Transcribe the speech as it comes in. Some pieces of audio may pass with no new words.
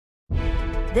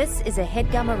This is a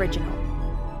HeadGum original.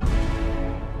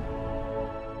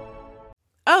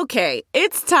 Okay,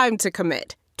 it's time to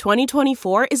commit.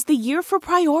 2024 is the year for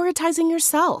prioritizing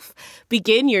yourself.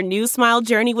 Begin your new smile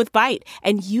journey with Byte,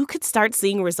 and you could start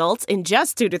seeing results in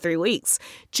just 2 to 3 weeks.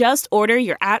 Just order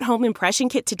your at-home impression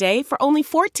kit today for only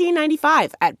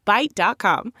 $14.95 at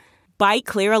Byte.com. Byte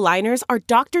Clear aligners are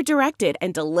doctor-directed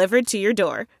and delivered to your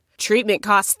door. Treatment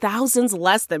costs thousands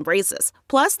less than braces.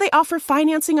 Plus, they offer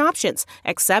financing options,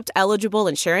 accept eligible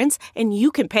insurance, and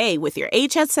you can pay with your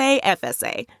HSA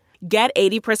FSA. Get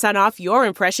 80% off your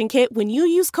impression kit when you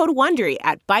use code WONDERY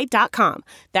at Byte.com.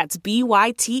 That's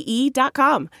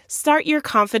BYTE.com. Start your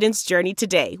confidence journey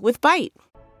today with Byte.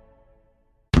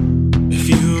 If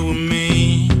you were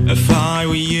me, if I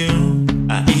were you,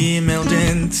 I emailed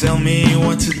in, tell me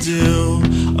what to do.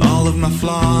 All of my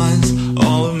flaws,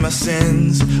 all of my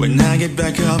sins. When I get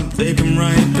back up, they come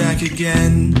right back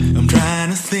again. I'm trying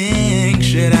to think,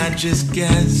 should I just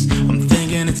guess? I'm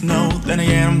thinking it's no, then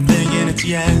again I'm thinking it's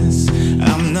yes.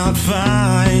 I'm not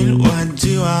fine, what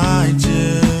do I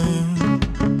do?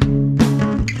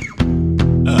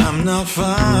 I'm not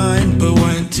fine, but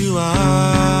what do I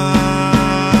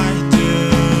do?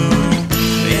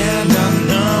 And I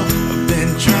know I've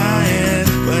been trying,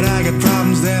 but I got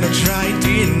problems that I try to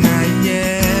deny.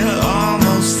 Yeah,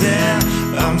 almost there,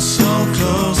 I'm so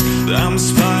close, I'm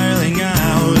spiraling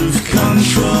out of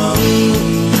control.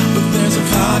 But there's a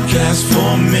podcast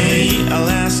for me, I'll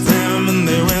ask them and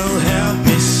they will help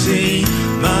me see.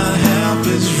 My help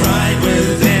is right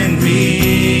within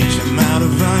reach. I'm out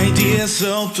of ideas,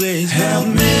 so please help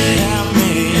me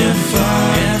if I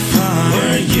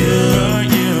were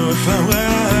you, if I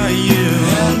were you.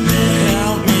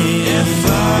 Help me if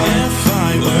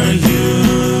I were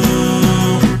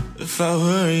you, if I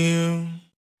were you.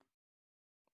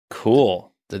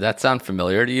 Cool. Did that sound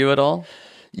familiar to you at all?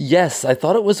 Yes, I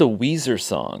thought it was a Weezer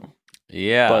song.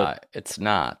 Yeah, But- it's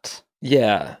not.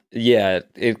 Yeah.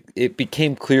 It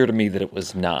became clear to me that it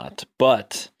was not,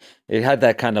 but it had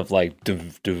that kind of like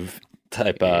doof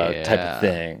type of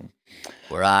thing.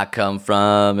 Where I come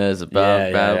from is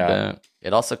about. Yeah.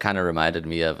 It also kind of reminded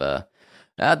me of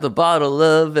at the bottle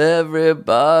of every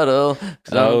bottle,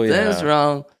 something's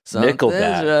wrong, something's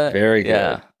Nickelback. right. Very good.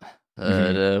 Yeah.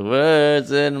 The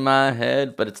words in my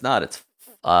head, but it's not. It's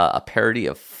a parody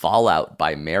of Fallout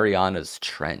by Mariana's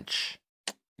Trench.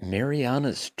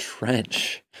 Mariana's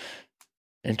Trench.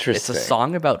 Interesting. It's a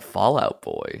song about Fallout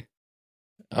Boy.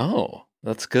 Oh,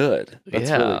 that's good. That's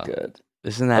really good.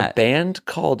 Isn't A that band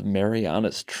called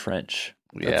Mariana's Trench.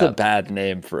 That's Yeah. a bad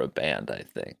name for a band, I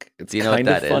think. It's Do you know what kind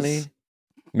of that funny. is?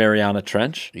 Mariana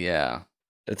Trench. Yeah.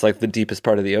 It's like the deepest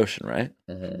part of the ocean, right?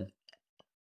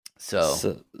 So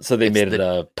So they it's made it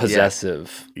the- a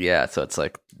possessive. yeah, so it's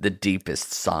like the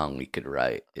deepest song we could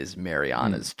write is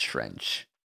Mariana's Trench.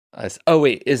 Oh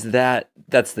wait,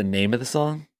 that's the name of the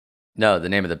song? No, the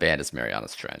name of the band is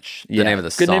Mariana's Trench. The Yeah, name of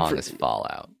the good name song for- is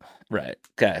Fallout. Right.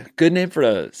 Okay. Good name for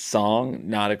a song,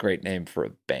 not a great name for a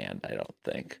band, I don't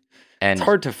think. And It's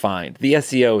hard to find. The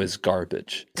SEO is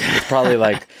garbage. It's probably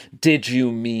like, did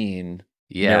you mean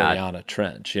Mariana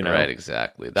Trench? You know, right,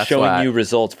 exactly. That's showing why you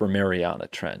results for Mariana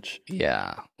Trench.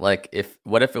 yeah. Like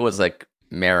what if it was like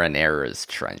Marinara's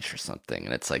Trench or something,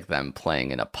 and it's like them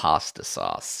playing in a pasta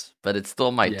sauce, but it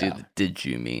still might do Yeah. the did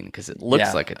you mean, because it looks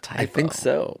Yeah, like a typo. I think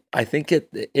so. I think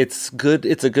it's good.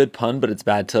 It's a good pun, but it's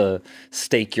bad to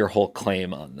stake your whole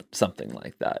claim on something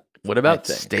like that. What about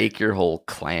think. steak your whole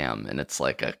clam, and it's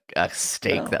like a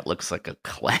steak No. that looks like a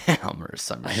clam or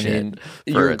some I shit? mean, for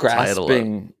you're a title of-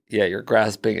 grasping. Yeah, you're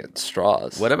grasping at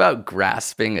straws. What about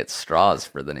grasping at straws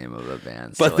for the name of a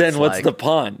band? But So then it's what's like- the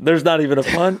pun? There's not even a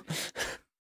pun.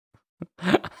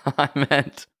 I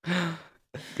meant,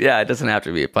 yeah, it doesn't have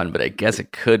to be a pun, but I guess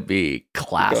it could be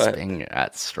clasping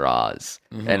at straws.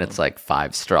 And it's like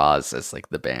 5 straws as like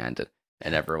the band,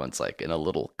 and everyone's like in a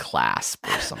little clasp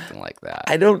or something like that.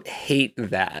 I don't hate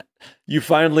that. You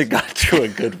finally got to a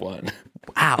good one.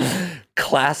 Wow.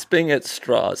 Clasping at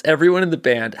straws. Everyone in the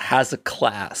band has a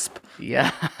clasp.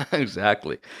 Yeah,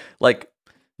 exactly. Like,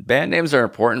 band names are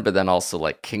important, but then also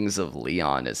like Kings of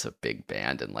Leon is a big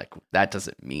band, and like that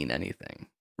doesn't mean anything.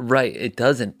 Right, it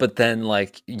doesn't. But then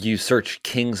like you search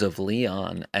Kings of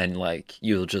Leon and like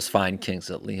you'll just find Kings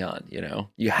of Leon, you know?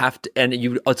 You have to, and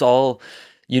it's all,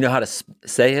 you know how to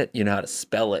say it, you know how to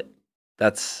spell it.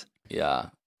 That's, Yeah.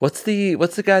 what's the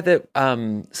guy that,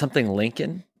 something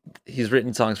Lincoln? He's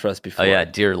written songs for us before. Oh yeah,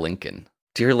 Dear Lincoln.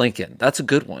 Dear Lincoln. That's a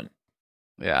good one.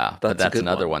 Yeah, That's but a that's good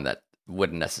another one. one that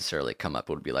wouldn't necessarily come up.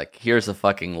 It would be like, here's a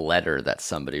fucking letter that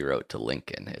somebody wrote to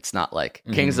Lincoln. It's not like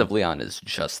Kings of Leon is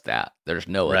just that. There's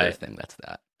no other Right. thing that's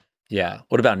that. Yeah.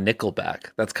 What about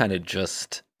Nickelback? That's kind of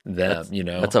just them, you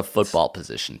know? That's a football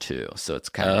position too, so it's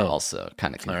kind of also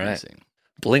kind of all right. confusing.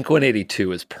 Blink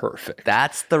 182 is perfect.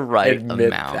 That's the right Admit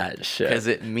amount. that shit. Because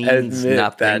it means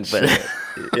nothing but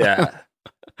yeah.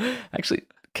 Actually,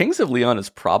 Kings of Leon is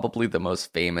probably the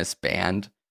most famous band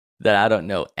that I don't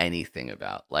know anything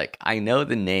about. Like, I know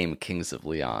the name Kings of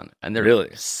Leon, and they're Really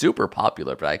super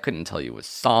popular, but I couldn't tell you a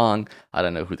song. I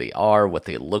don't know who they are, what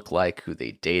they look like, who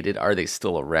they dated. Are they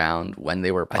still around, when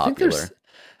they were popular?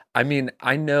 I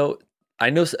know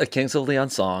a Kings of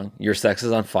Leon song, Your Sex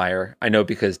is on Fire. I know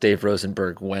because Dave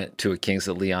Rosenberg went to a Kings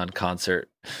of Leon concert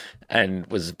and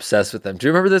was obsessed with them. Do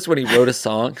you remember this when he wrote a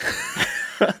song?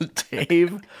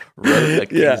 Dave wrote a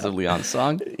Kings of Leon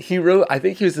song? I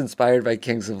think he was inspired by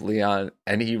Kings of Leon,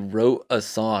 and he wrote a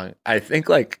song. I think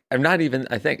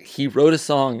he wrote a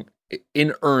song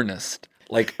in earnest,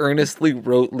 like earnestly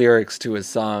wrote lyrics to his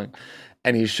song,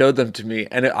 and he showed them to me.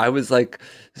 And I was like,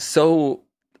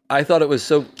 I thought it was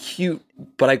so cute,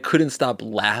 but I couldn't stop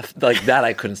laughing.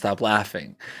 I couldn't stop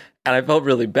laughing. And I felt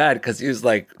really bad because he was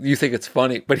like, you think it's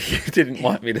funny, but he didn't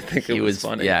want me to think it was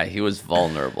funny. Yeah, he was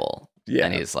vulnerable. Yeah.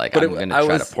 And he's like, I'm going to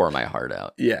try to pour my heart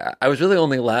out. Yeah, I was really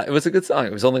only laughing. It was a good song. I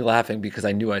was only laughing because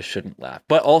I knew I shouldn't laugh.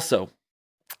 But also,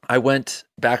 I went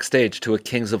backstage to a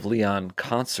Kings of Leon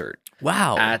concert.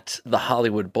 Wow. At the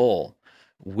Hollywood Bowl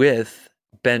with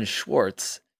Ben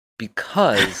Schwartz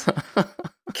because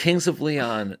Kings of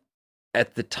Leon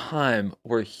at the time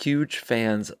were huge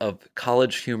fans of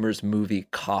College Humor's movie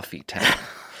Coffee Town.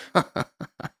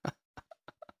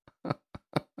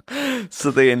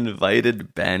 So they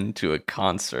invited Ben to a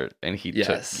concert, and he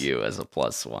took you as a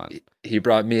 +1. He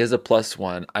brought me as a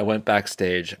 +1. I went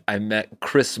backstage. I met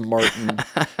Chris Martin,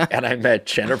 and I met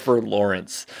Jennifer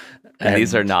Lawrence. And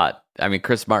these are not,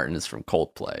 Chris Martin is from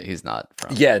Coldplay. He's not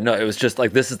from... Yeah, no, it was just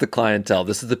like, this is the clientele.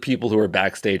 This is the people who were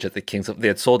backstage at the they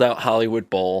had sold out Hollywood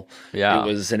Bowl. Yeah. It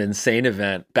was an insane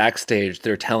event. Backstage,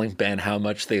 they're telling Ben how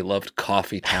much they loved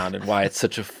Coffee Town and why it's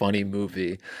such a funny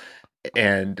movie.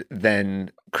 And then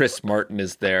Chris Martin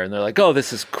is there, and they're like, "Oh,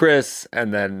 this is Chris."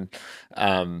 And then,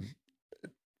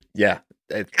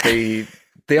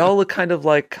 they all look kind of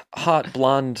like hot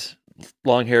blonde,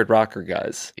 long-haired rocker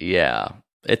guys. Yeah,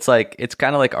 it's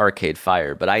kind of like Arcade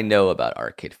Fire, but I know about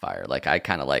Arcade Fire. Like, I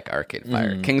kind of like Arcade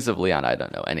Fire. Kings of Leon, I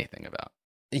don't know anything about.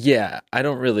 Yeah, I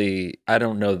don't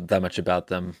know that much about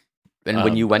them. And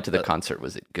when you went to the concert,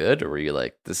 was it good, or were you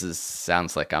like,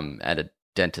 sounds like I'm at a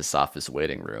dentist's office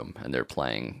waiting room and they're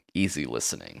playing easy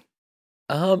listening?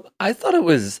 I thought it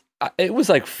was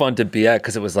like fun to be at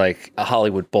because it was like a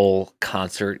Hollywood Bowl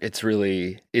concert. It's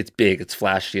big, it's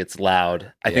flashy, it's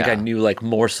loud. I think I knew like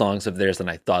more songs of theirs than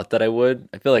I thought that I would.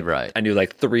 I feel like I knew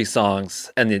like 3 songs,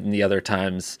 and then the other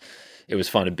times it was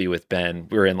fun to be with Ben.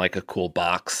 We were in like a cool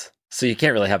box, so you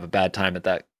can't really have a bad time at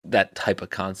that type of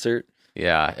concert.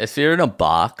 Yeah, if you're in a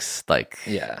box,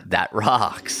 that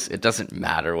rocks. It doesn't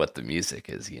matter what the music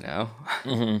is, you know?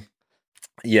 Mm-hmm.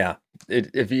 Yeah,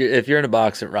 if you're in a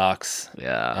box, it rocks.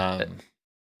 Yeah.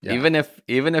 Even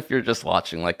if you're just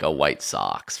watching like a White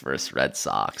Sox versus Red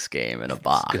Sox game in a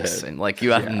box, and like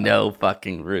you have no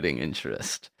fucking rooting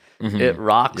interest, it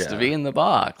rocks to be in the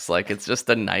box. Like, it's just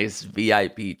a nice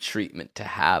VIP treatment to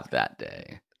have that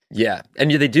day. Yeah, and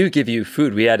they do give you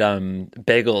food. We had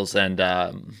bagels and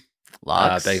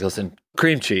bagels and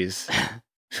cream cheese.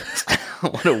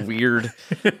 What a weird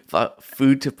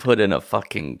food to put in a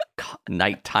fucking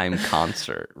nighttime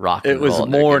concert. Rock and roll. It was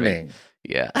morning.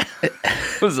 Yeah.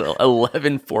 It was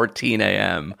 11:14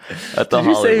 a.m. at the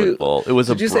Hollywood Bowl. It was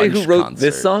a brunch concert. Did you say who wrote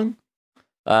this song?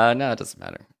 No, it doesn't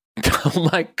matter. Oh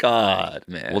my God,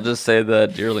 man. We'll just say the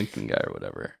Dear Lincoln guy or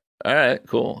whatever. All right,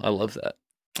 cool. I love that.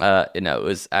 It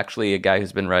was actually a guy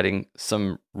who's been writing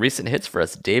some recent hits for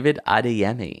us, David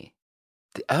Adeyemi.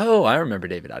 Oh, I remember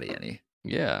David Adeyemi.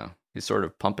 Yeah, he's sort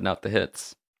of pumping out the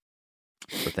hits.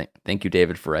 So thank you,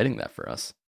 David, for writing that for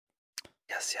us.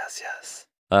 Yes.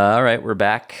 All right, we're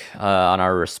back on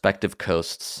our respective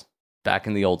coasts, back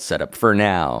in the old setup for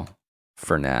now.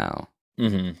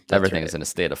 Mm-hmm, Everything is in a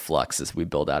state of flux as we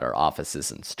build out our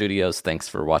offices and studios. Thanks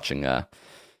for watching.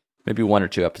 Maybe 1 or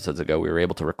 2 episodes ago, we were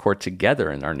able to record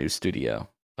together in our new studio.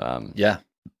 Yeah.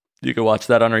 You can watch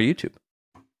that on our YouTube.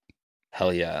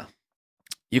 Hell yeah.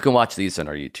 You can watch these on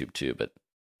our YouTube too, but,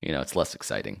 it's less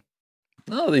exciting.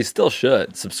 No, they still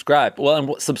should. Subscribe. Well,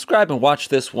 and subscribe and watch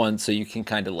this one so you can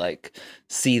kind of like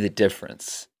see the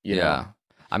difference. You know?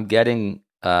 I'm getting,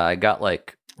 I got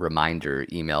like reminder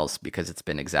emails because it's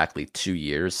been exactly 2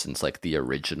 years since like the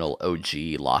original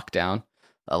OG lockdown.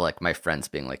 Like my friends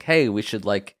being like, hey, we should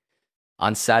like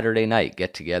on Saturday night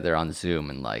get together on Zoom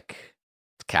and like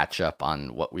catch up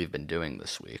on what we've been doing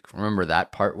this week. Remember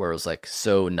that part where it was like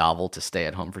so novel to stay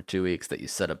at home for 2 weeks that you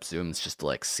set up Zooms just to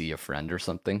like see a friend or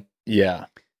something? Yeah.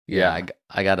 Yeah,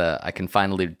 I can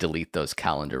finally delete those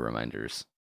calendar reminders.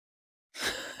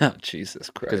 Oh, Jesus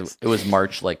Because Christ. it was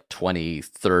March like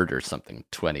 23rd or something,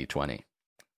 2020.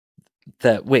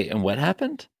 Wait, and what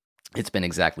happened? It's been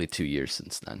exactly 2 years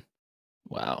since then.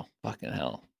 Wow. Fucking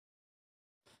hell.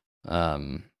 All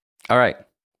right.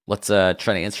 Let's try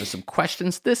to answer some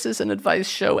questions. This is an advice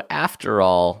show after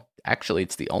all. Actually,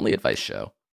 it's the only advice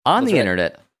show on the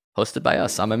internet, hosted by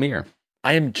us. I'm Amir.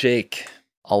 I am Jake.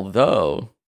 Although,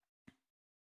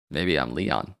 maybe I'm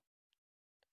Leon.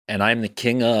 And I'm the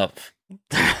king of.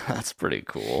 That's pretty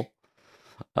cool.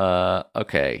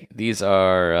 Okay. These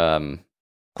are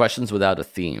questions without a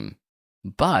theme.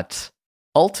 But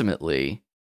ultimately,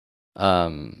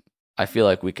 I feel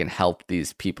like we can help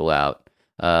these people out.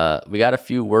 We got a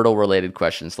few Wordle-related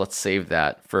questions. Let's save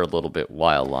that for a little bit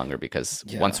while longer, because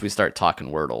once we start talking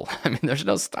Wordle, I mean, there's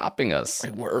no stopping us.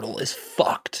 My Wordle is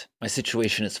fucked. My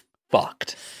situation is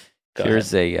fucked.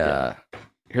 Here's a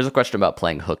question about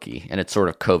playing hooky, and it's sort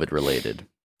of COVID-related.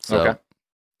 So,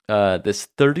 this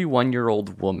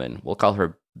 31-year-old woman, we'll call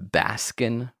her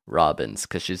Baskin Robbins,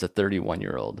 because she's a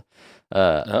 31-year-old.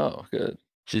 Oh, good.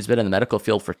 She's been in the medical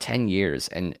field for 10 years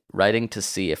and writing to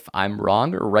see if I'm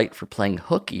wrong or right for playing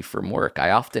hooky from work.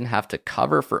 I often have to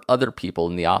cover for other people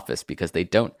in the office because they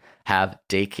don't have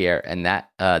daycare and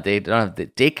they don't have the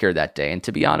daycare that day. And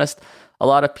to be honest, a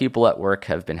lot of people at work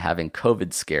have been having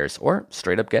COVID scares or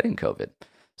straight up getting COVID.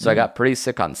 So I got pretty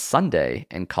sick on Sunday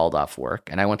and called off work.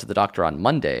 And I went to the doctor on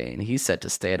Monday and he said to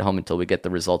stay at home until we get the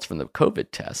results from the COVID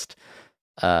test.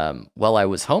 Well, I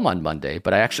was home on Monday,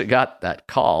 but I actually got that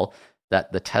call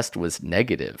that the test was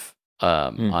negative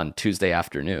on Tuesday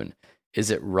afternoon. Is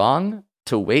it wrong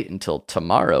to wait until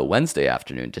tomorrow, Wednesday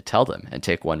afternoon, to tell them and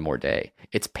take one more day?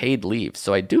 It's paid leave,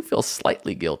 so I do feel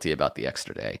slightly guilty about the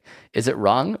extra day. Is it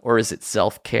wrong or is it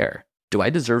self-care? Do I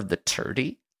deserve the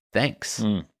turdy? Thanks.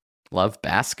 Love,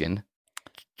 Baskin.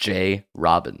 J.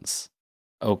 Robbins.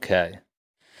 Okay.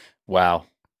 Wow.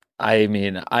 I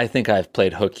mean, I think I've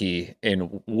played hooky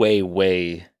in way,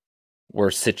 way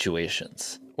worse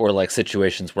situations, or like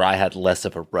situations where I had less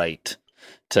of a right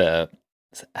to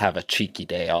have a cheeky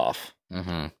day off.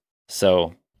 Mm-hmm.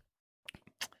 So,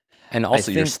 and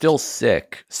also you're still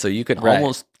sick, so you could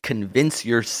almost convince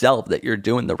yourself that you're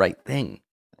doing the right thing.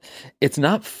 It's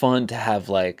not fun to have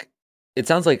it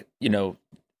sounds like,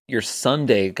 your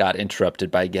Sunday got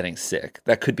interrupted by getting sick.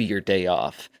 That could be your day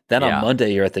off. Then on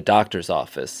Monday, you're at the doctor's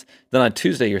office. Then on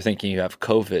Tuesday, you're thinking you have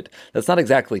COVID. That's not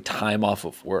exactly time off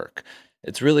of work.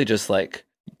 It's really just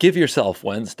give yourself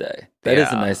Wednesday. That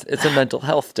is it's a mental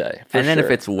health day. And then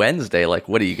if it's Wednesday,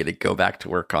 what are you going to go back to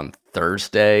work on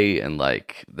Thursday? And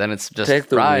then it's just take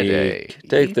Friday.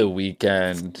 Take the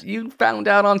weekend. You found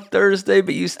out on Thursday,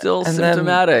 but you still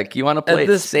symptomatic. You want to play at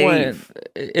this safe.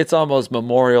 Point, it's almost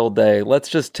Memorial Day. Let's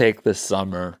just take the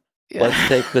summer. Yeah. Let's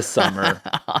take the summer.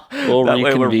 We'll that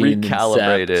way we're reconvene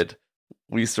recalibrated.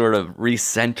 We sort of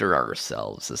recenter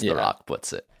ourselves, as The Rock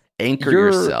puts it. Anchor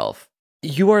yourself.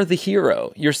 You are the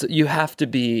hero. You have to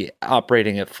be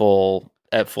operating at full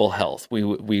health.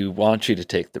 We want you to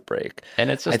take the break.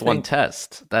 And it's just one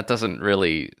test. That doesn't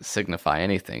really signify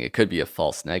anything. It could be a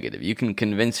false negative. You can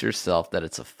convince yourself that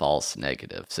it's a false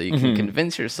negative. So you can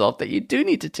convince yourself that you do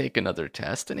need to take another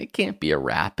test, and it can't be a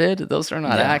rapid. Those are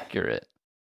not accurate.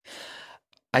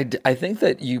 I think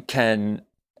that you can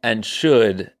and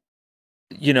should,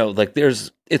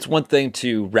 it's one thing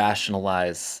to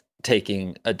rationalize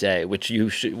taking a day, which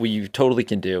you totally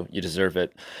can do. You deserve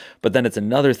it. But then it's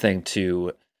another thing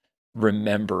to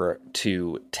remember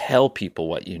to tell people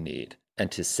what you need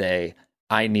and to say,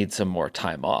 I need some more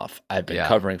time off. I've been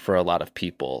covering for a lot of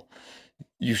people.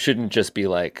 You shouldn't just be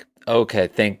like, okay,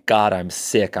 thank God I'm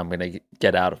sick. I'm going to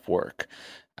get out of work.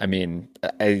 I mean,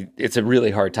 it's a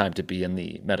really hard time to be in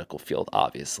the medical field,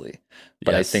 obviously.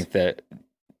 But I think that,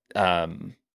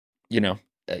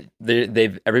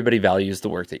 everybody values the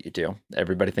work that you do.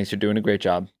 Everybody thinks you're doing a great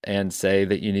job, and say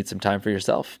that you need some time for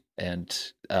yourself,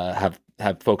 and have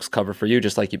folks cover for you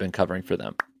just like you've been covering for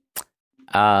them.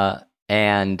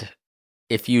 And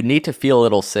if you need to feel a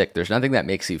little sick, there's nothing that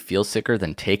makes you feel sicker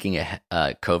than taking a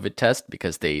COVID test,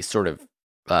 because they sort of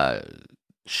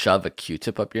shove a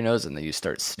Q-tip up your nose and then you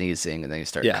start sneezing and then you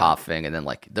start coughing, and then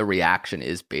the reaction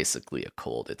is basically a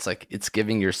cold. It's it's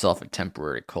giving yourself a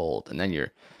temporary cold, and then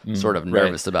you're sort of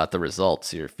nervous about the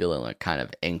results. You're feeling kind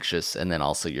of anxious, and then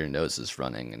also your nose is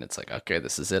running, and it's okay,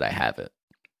 this is it. I have it.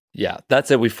 Yeah, that's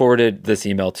it. We forwarded this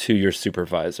email to your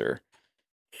supervisor.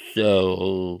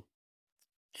 So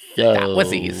That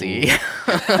was easy.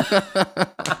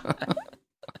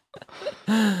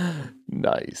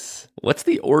 Nice. What's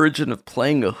the origin of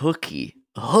playing a hooky?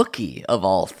 A hooky, of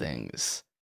all things.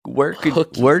 Where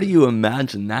do you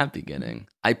imagine that beginning?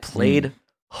 I played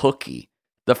hooky.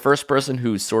 The first person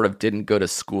who sort of didn't go to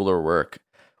school or work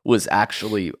was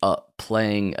actually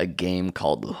playing a game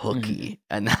called Hooky,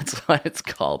 and that's why it's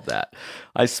called that.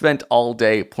 I spent all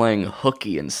day playing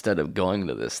Hooky instead of going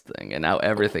to this thing, and now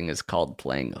everything is called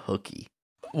playing Hooky.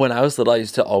 When I was little, I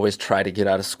used to always try to get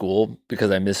out of school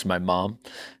because I missed my mom,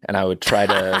 and I would try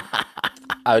to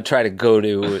go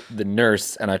to the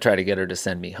nurse, and I try to get her to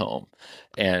send me home.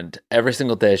 And every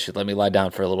single day, she'd let me lie down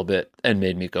for a little bit and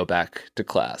made me go back to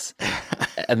class.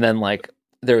 And then,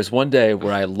 there was one day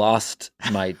where I lost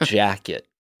my jacket,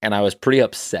 and I was pretty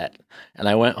upset. And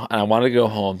I wanted to go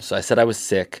home, so I said I was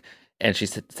sick, and she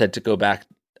said to go back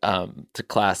to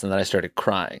class, and then I started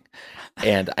crying.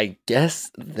 And I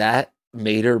guess that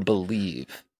made her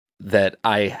believe that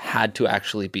I had to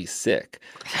actually be sick.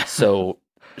 So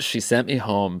she sent me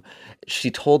home.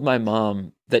 She told my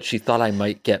mom that she thought I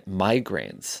might get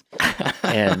migraines.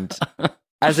 And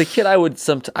as a kid, I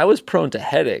was prone to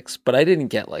headaches, but I didn't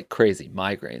get crazy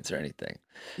migraines or anything.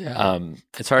 Yeah.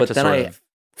 It's hard to sort of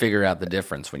figure out the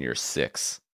difference when you're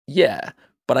 6. Yeah.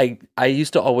 But I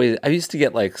used to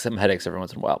get some headaches every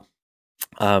once in a while.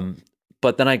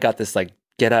 But then I got this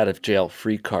get out of jail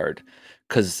free card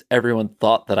because everyone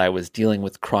thought that I was dealing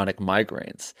with chronic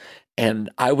migraines.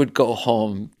 And I would go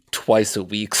home twice a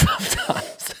week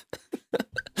sometimes.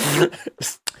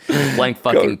 Playing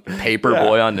fucking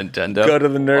Paperboy on Nintendo. Go to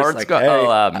the nurse.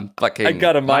 Fucking I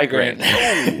got a migraine.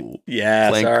 Yeah,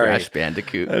 playing sorry. Crash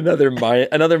Bandicoot. Another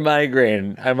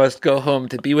migraine. I must go home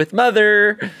to be with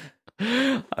mother.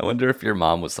 I wonder if your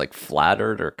mom was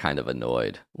flattered or kind of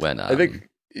annoyed when. I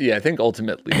think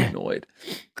ultimately annoyed.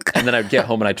 And then I'd get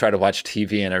home and I'd try to watch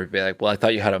TV, and I'd be like, "Well, I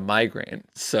thought you had a migraine,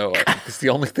 so it's the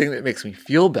only thing that makes me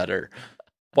feel better."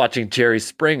 Watching Jerry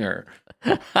Springer.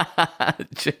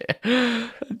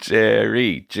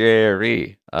 Jerry.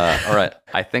 All right.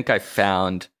 I think I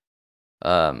found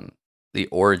the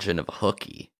origin of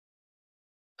Hooky.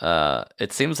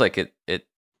 It seems like it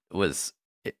was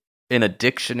in a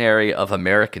dictionary of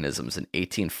Americanisms in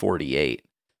 1848.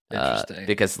 Interesting.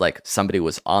 Because somebody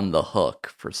was on the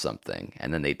hook for something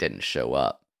and then they didn't show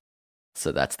up.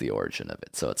 So that's the origin of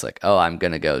it. So it's I'm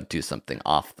going to go do something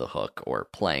off the hook or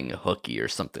playing a hooky or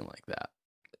something like that.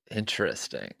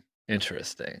 Interesting.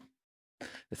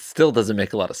 It still doesn't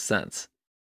make a lot of sense.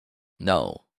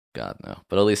 No, God, no.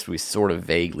 But at least we sort of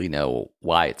vaguely know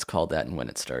why it's called that and when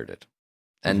it started.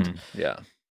 And yeah,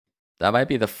 that might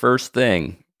be the first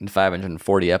thing in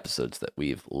 540 episodes that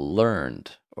we've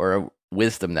learned or a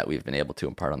wisdom that we've been able to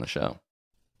impart on the show.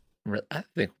 I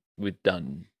think we've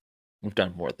done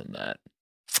more than that.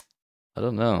 I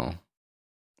don't know.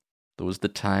 There was the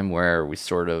time where we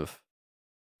sort of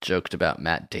joked about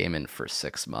Matt Damon for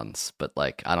 6 months, but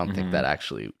I don't think that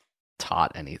actually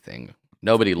taught anything.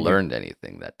 Nobody learned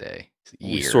anything that day.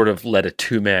 We sort of led a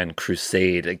 2-man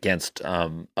crusade against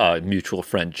mutual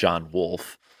friend John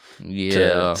Wolfe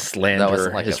to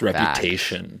slander his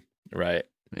reputation. Right.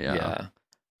 Yeah.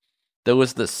 There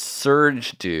was the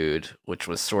Surge dude, which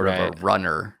was sort of a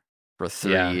runner for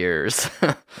 3 years,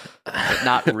 but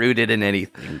not rooted in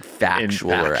anything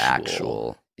factual or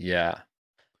actual. Yeah.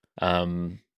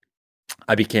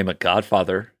 I became a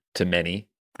godfather to many.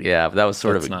 Yeah, but that was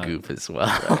sort of a goof as well.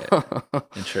 Right.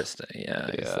 Interesting. Yeah,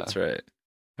 I guess that's right.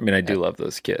 I mean, I do love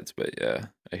those kids, but yeah.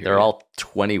 They're all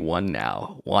 21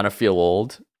 now. Want to feel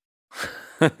old?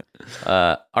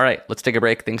 All right, let's take a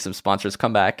break. Think some sponsors,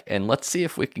 come back, and let's see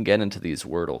if we can get into these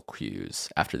Wordle cues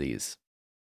after these.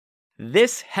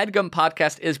 This HeadGum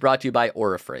podcast is brought to you by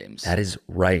Auraframes. That is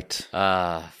right.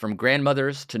 From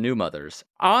grandmothers to new mothers,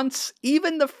 aunts,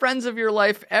 even the friends of your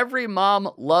life, every mom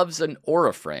loves an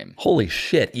Auraframe. Holy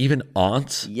shit, even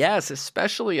aunts? Yes,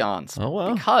 especially aunts. Oh,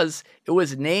 wow. Because it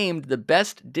was named the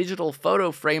best digital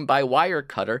photo frame by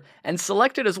Wirecutter and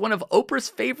selected as one of Oprah's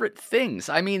favorite things.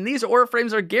 I mean, these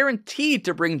Auraframes are guaranteed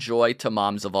to bring joy to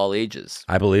moms of all ages.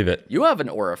 I believe it. You have an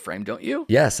Auraframe, don't you?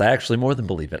 Yes, I actually more than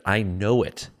believe it. I know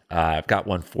it. I've got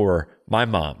one for my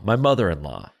mom, my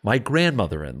mother-in-law, my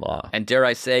grandmother-in-law. And dare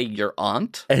I say, your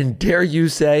aunt? And dare you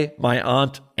say, my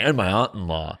aunt and my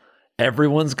aunt-in-law.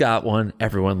 Everyone's got one.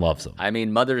 Everyone loves them. I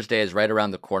mean, Mother's Day is right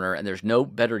around the corner, and there's no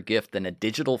better gift than a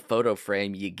digital photo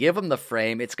frame. You give them the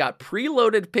frame. It's got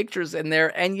preloaded pictures in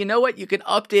there, and you know what? You can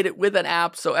update it with an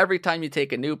app, so every time you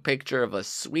take a new picture of a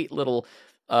sweet little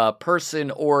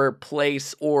person or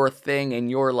place or thing in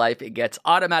your life, it gets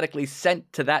automatically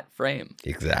sent to that frame.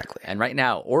 Exactly. And right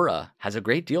now, Aura has a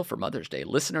great deal for Mother's Day.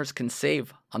 Listeners can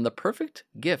save on the perfect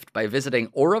gift by visiting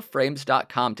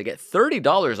auraframes.com to get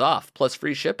 $30 off plus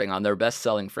free shipping on their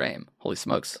best-selling frame. Holy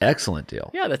smokes. Excellent deal.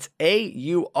 Yeah, that's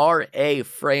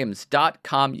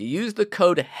auraframes.com. You use the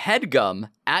code HEADGUM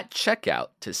at checkout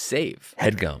to save.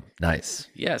 Headgum. Nice.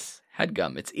 Yes.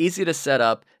 HEADGUM. It's easy to set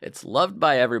up. It's loved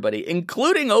by everybody,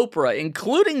 including Oprah,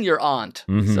 including your aunt.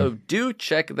 Mm-hmm. So do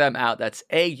check them out. That's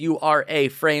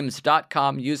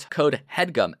auraframes.com. Use code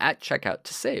HEADGUM at checkout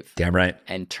to save. Damn right.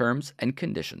 And terms and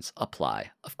conditions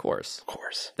apply, of course. Of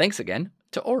course. Thanks again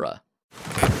to Aura.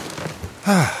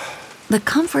 The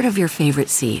comfort of your favorite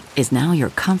seat is now your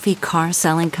comfy car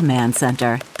selling command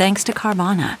center, thanks to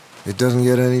Carvana. It doesn't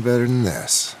get any better than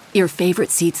this. Your favorite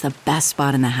seat's the best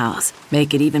spot in the house.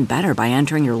 Make it even better by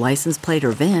entering your license plate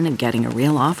or VIN and getting a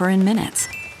real offer in minutes.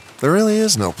 There really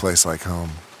is no place like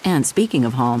home. And speaking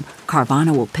of home,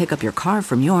 Carvana will pick up your car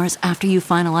from yours after you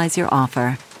finalize your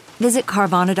offer. Visit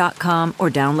Carvana.com or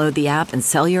download the app and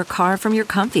sell your car from your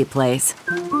comfy place.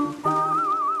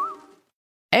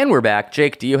 And we're back.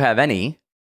 Jake, do you have any?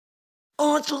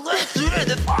 On to let's do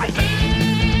the fight.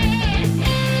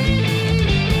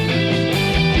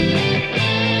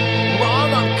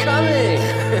 Mom, I'm coming!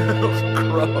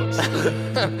 Gross.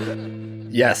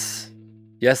 Yes.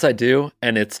 Yes, I do.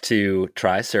 And it's to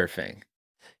try surfing.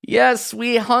 Yes,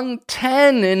 we hung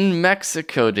 10 in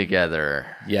Mexico together.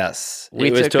 Yes. We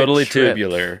it was took a totally trip.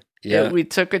 tubular. Yeah. We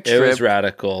took a It trip. was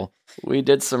radical. We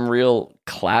did some real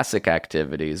classic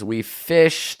activities. We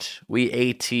fished, we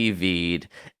ATV'd,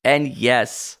 and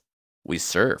yes, we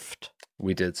surfed.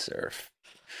 We did surf.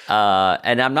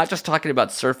 And I'm not just talking about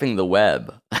surfing the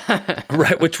web.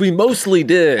 Right, which we mostly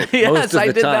did. Yes, most of I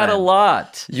the did that a time.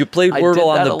 lot. You played I did Wordle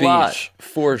on that the a lot. beach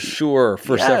for sure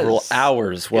for several Yes.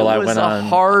 hours while I It was went a on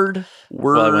hard word.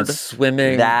 while I went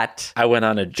swimming. that I went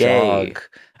on a day. jog.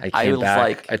 I I came was back.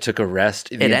 like- I took a rest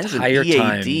the it ends in entire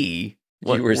time. EAD.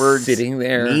 What You were words sitting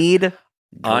there need,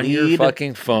 on your greed,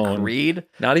 fucking phone, greed.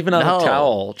 not even on No, a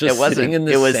towel, just it wasn't. sitting in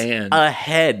the it was sand.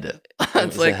 ahead. was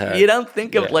It's like ahead. you don't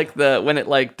think of Yeah. like when it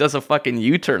like does a fucking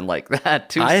U-turn like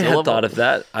that. I had syllables. thought of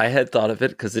that. I had thought of it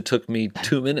because it took me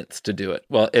 2 minutes to do it.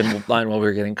 Well, in line while we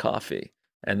were getting coffee,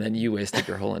 and then you wasted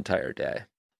your whole entire day.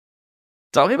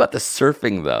 Tell me about the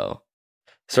surfing though.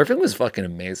 Surfing was fucking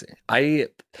amazing.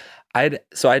 I'd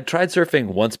tried surfing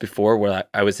once before where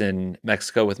I was in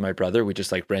Mexico with my brother. We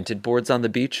just like rented boards on the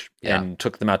beach and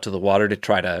took them out to the water to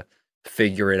try to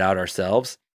figure it out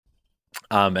ourselves.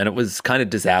 And it was kind of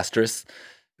disastrous.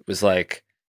 It was like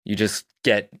you just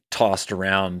get tossed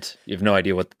around. You have no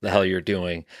idea what the hell you're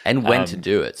doing. And when to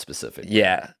do it specifically.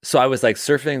 Yeah. So I was like,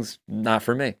 surfing's not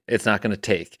for me. It's not going to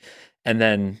take. And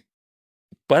then,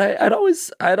 but I'd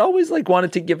always like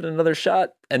wanted to give it another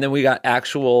shot. And then we got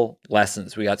actual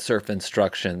lessons. We got surf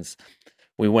instructions.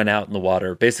 We went out in the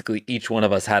water. Basically, each one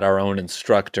of us had our own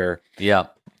instructor, Yeah.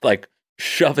 like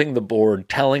shoving the board,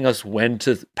 telling us when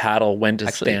to paddle, when to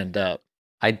Actually, stand up.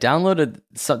 I downloaded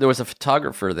there was a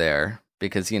photographer there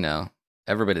because,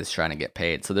 everybody's trying to get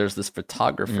paid. So there's this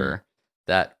photographer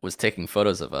that was taking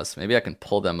photos of us. Maybe I can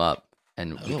pull them up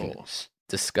and we can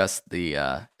discuss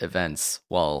the events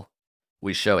while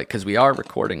we show it because we are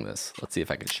recording this. Let's see if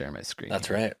I can share my screen.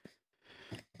 That's right.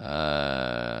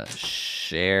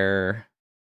 Share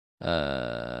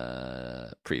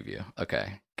preview.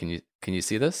 Okay. Can you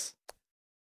see this?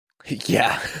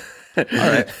 Yeah. All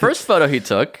right. First photo he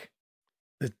took.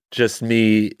 Just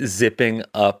me zipping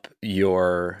up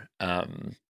your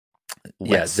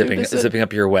Wetsuit, is it? zipping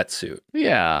up your wetsuit.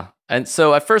 Yeah. And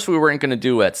so at first we weren't going to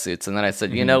do wetsuits. And then I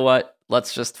said, you know what?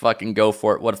 Let's just fucking go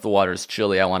for it. What if the water's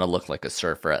chilly? I want to look like a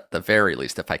surfer at the very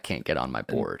least if I can't get on my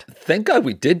board. Thank God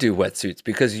we did do wetsuits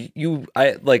because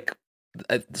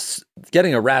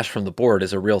getting a rash from the board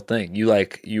is a real thing.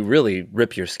 You really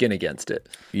rip your skin against it.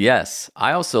 Yes.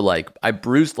 I also I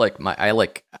bruised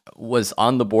was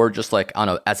on the board just like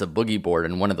as a boogie board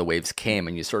and one of the waves came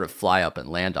and you sort of fly up and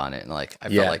land on it. And I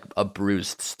felt like a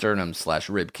bruised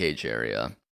sternum/rib cage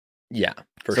area. Yeah.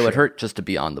 So it hurt just to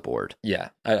be on the board. Yeah.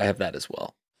 I have that as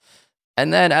well.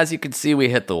 And then, as you can see, we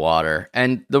hit the water,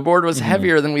 and the board was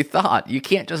heavier than we thought. You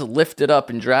can't just lift it up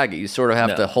and drag it. You sort of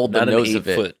have to hold the nose of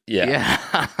it. 8 foot.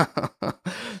 Yeah.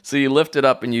 So you lift it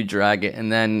up and you drag it,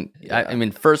 and then,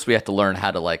 first we have to learn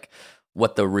how to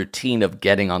what the routine of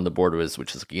getting on the board was,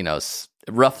 which is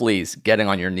roughly getting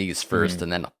on your knees first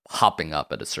and then hopping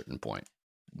up at a certain point.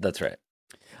 That's right.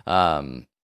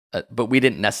 But we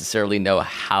didn't necessarily know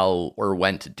how or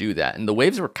when to do that. And the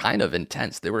waves were kind of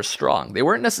intense. They were strong. They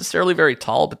weren't necessarily very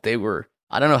tall, but they were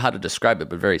I don't know how to describe it,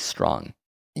 but very strong.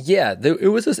 Yeah, it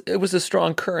was a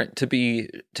strong current to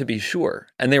be sure,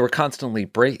 and they were constantly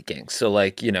breaking. So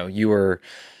like you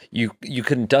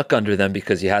couldn't duck under them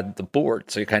because you had the board,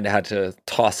 so you kind of had to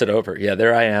toss it over. Yeah,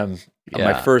 there I am on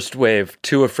my first wave,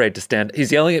 too afraid to stand.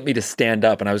 He's yelling at me to stand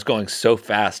up, and I was going so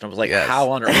fast. And I was like,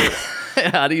 "How on earth?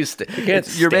 How do you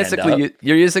You're basically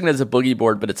you're using it as a boogie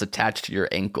board, but it's attached to your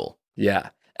ankle.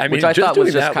 Yeah. I mean, which I thought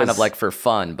was just kind of like for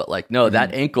fun, but like no,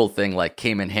 that ankle thing like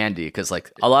came in handy because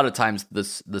like a lot of times the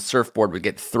surfboard would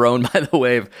get thrown by the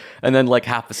wave, and then like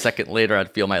half a second later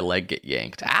I'd feel my leg get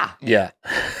yanked. Yeah.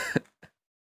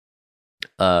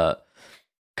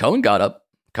 Cohen got up.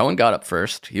 Cohen got up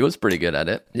first. He was pretty good at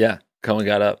it. Yeah, Cohen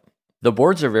got up. The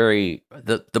boards are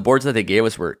the boards that they gave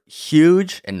us were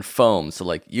huge and foam, so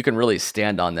like you can really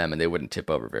stand on them and they wouldn't tip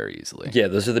over very easily. Yeah,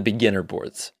 those are the beginner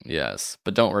boards. Yes,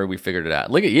 but don't worry, we figured it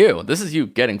out. Look at you. This is you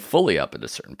getting fully up at a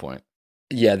certain point.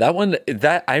 Yeah, that one,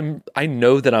 I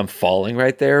know that I'm falling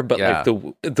right there, but like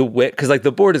the way, because like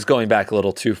the board is going back a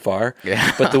little too far.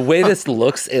 Yeah. But the way this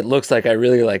looks, it looks like I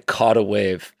really like caught a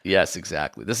wave. Yes,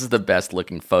 exactly. This is the best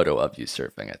looking photo of you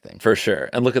surfing, I think. For sure.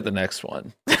 And look at the next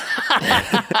one.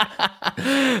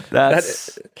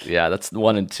 That's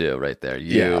 1 and 2 right there.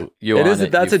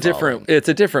 It's a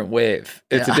different wave.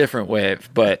 It's a different wave.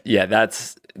 But yeah,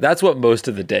 that's what most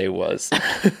of the day was.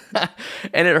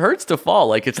 And it hurts to fall.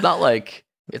 Like it's not like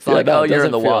you're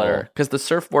in the water, because the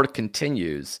surfboard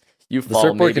continues. You fall. The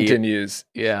surfboard continues.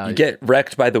 Yeah. You get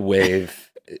wrecked by the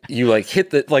wave. You like hit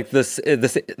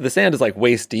the sand is like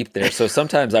waist deep there. So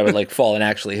sometimes I would like fall and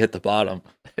actually hit the bottom.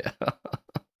 Yeah.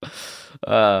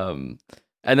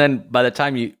 And then by the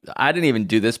time I didn't even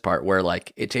do this part where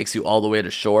like it takes you all the way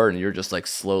to shore and you're just like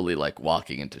slowly like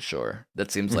walking into shore.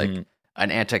 That seems like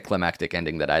an anticlimactic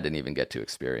ending that I didn't even get to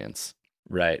experience.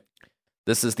 Right.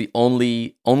 This is the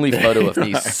only photo of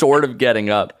me sort of getting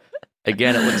up.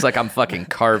 Again, it looks like I'm fucking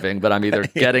carving, but I'm either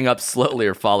getting up slowly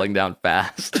or falling down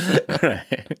fast.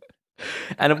 Right.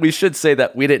 And we should say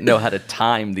that we didn't know how to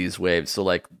time these waves. So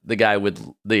like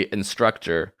the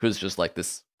instructor, who's just like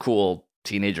this cool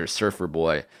teenager surfer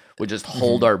boy, would just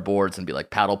hold our boards and be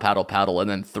like paddle, paddle, paddle, and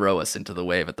then throw us into the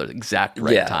wave at the exact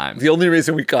right time. The only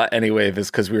reason we caught any wave is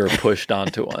because we were pushed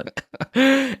onto one.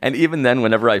 And even then,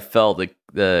 whenever I fell,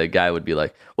 the guy would be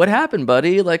like, "What happened,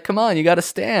 buddy? Like, come on, you got to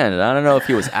stand." And I don't know if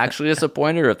he was actually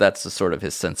disappointed or if that's the sort of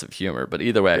his sense of humor. But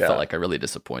either way, I felt like I really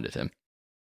disappointed him.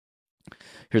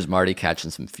 Here's Marty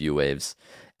catching some few waves.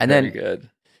 And Very then good.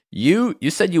 You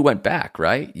said you went back,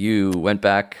 right? You went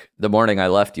back the morning I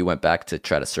left. You went back to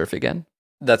try to surf again?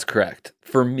 That's correct.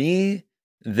 For me,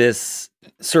 this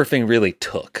surfing really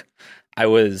took. I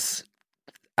was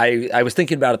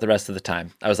thinking about it the rest of the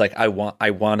time. I was like, I want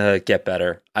to get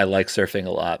better. I like surfing a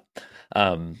lot.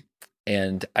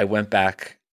 And I went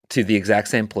back to the exact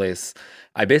same place.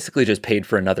 I basically just paid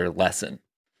for another lesson.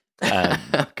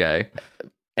 Okay.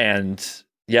 And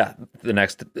yeah, the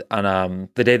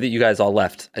day that you guys all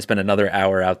left, I spent another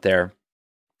hour out there.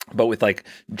 But with like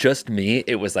just me,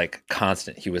 it was like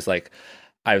constant. He was like,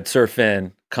 I would surf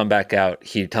in, come back out.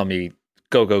 He'd tell me,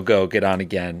 go, go, go, get on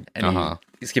again. And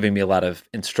he's giving me a lot of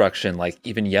instruction, like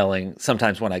even yelling.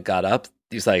 Sometimes when I got up,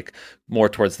 he's like more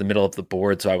towards the middle of the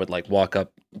board. So I would like walk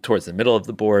up towards the middle of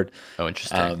the board. Oh,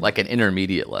 interesting. Like an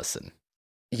intermediate lesson.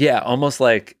 Yeah, almost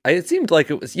like, it seemed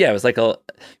like it was like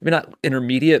maybe not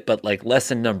intermediate, but like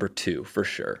lesson number 2 for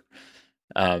sure.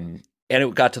 And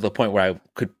it got to the point where I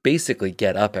could basically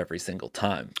get up every single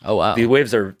time. Oh, wow. The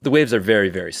waves are very,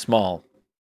 very small.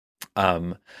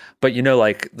 But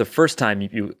like the first time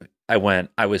I went,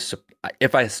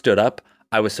 if I stood up,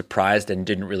 I was surprised and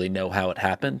didn't really know how it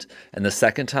happened. And the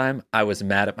second time I was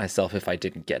mad at myself if I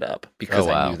didn't get up because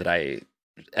I knew that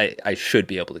I should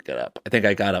be able to get up. I think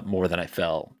I got up more than I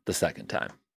fell the second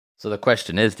time. So the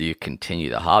question is, do you continue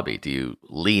the hobby? Do you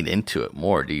lean into it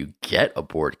more? Do you get a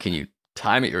board? Can you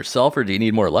time it yourself, or do you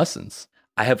need more lessons?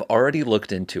 I have already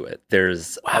looked into it.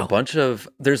 There's a bunch of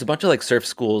like surf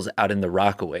schools out in the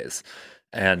Rockaways,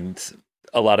 and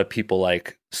a lot of people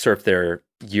like surf there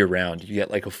year round. You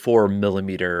get like a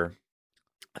 4mm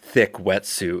thick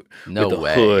wetsuit with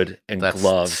a hood and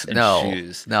gloves and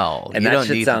shoes. No, and you that don't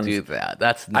shit need sounds, to do that.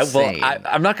 That's insane.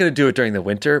 I'm not going to do it during the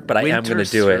winter, but I am going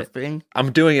to do surfing? it.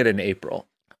 I'm doing it in April.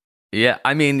 Yeah,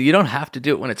 I mean, you don't have to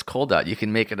do it when it's cold out. You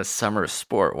can make it a summer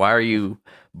sport. Why are you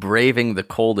braving the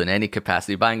cold in any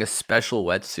capacity? Buying a special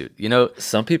wetsuit.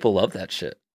 Some people love that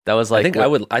shit. That was like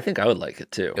I think I would like it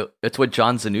too. It's what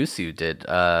John Zanussi did.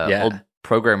 Old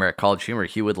programmer at College Humor.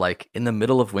 He would like in the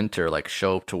middle of winter like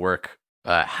show up to work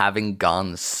having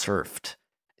gone surfed.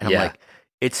 And I'm like,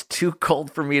 it's too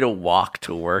cold for me to walk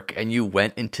to work, and you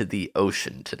went into the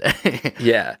ocean today.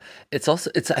 Yeah. It's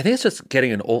also I think it's just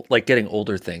getting getting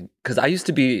older thing. Because I used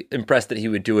to be impressed that he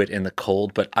would do it in the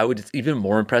cold, but I was even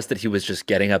more impressed that he was just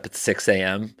getting up at 6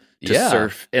 a.m. to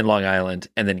surf in Long Island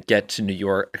and then get to New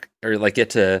York or like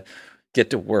get to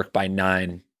work by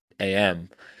 9 a.m.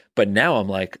 But now I'm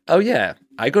like, oh yeah,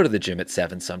 I go to the gym at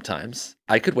 7 sometimes.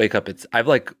 I could wake up I've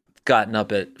like gotten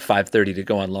up at 5:30 to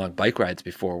go on long bike rides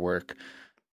before work.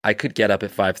 I could get up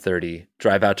at 5:30,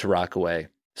 drive out to Rockaway,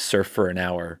 surf for an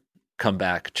hour, come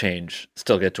back, change,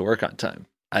 still get to work on time.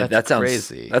 That sounds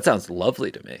crazy. That sounds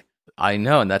lovely to me. I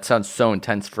know, and that sounds so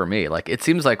intense for me. Like it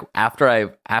seems like after I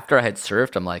had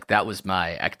surfed, I'm like, that was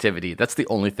my activity. That's the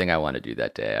only thing I want to do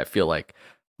that day. I feel like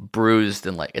bruised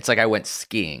and like it's like I went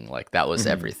skiing. Like that was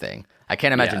everything. I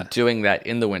can't imagine doing that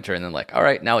in the winter and then like, all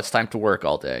right, now it's time to work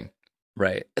all day.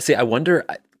 Right. See, I wonder,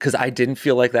 because I didn't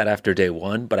feel like that after day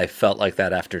 1, but I felt like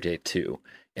that after day 2.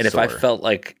 And if I felt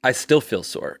like, I still feel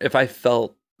sore. If I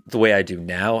felt the way I do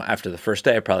now after the first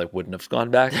day, I probably wouldn't have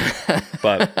gone back.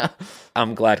 But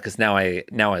I'm glad because now I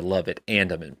love it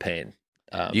and I'm in pain.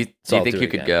 You think you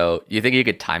could go? You think you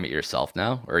could time it yourself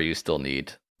now, or you still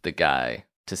need the guy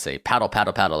to say paddle,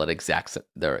 paddle, paddle at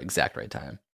the exact right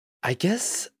time? I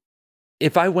guess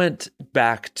if I went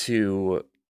back to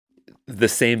the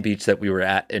same beach that we were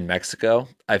at in Mexico,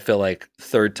 I feel like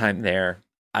third time there,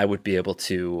 I would be able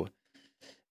to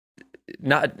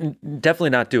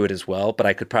definitely not do it as well, but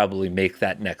I could probably make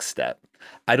that next step.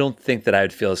 I don't think that I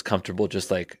would feel as comfortable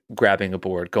just like grabbing a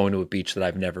board, going to a beach that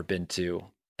I've never been to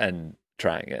and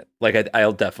trying it. Like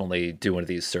I'll definitely do one of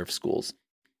these surf schools.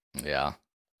 Yeah.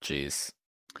 Jeez.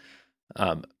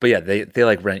 But yeah, they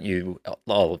like rent you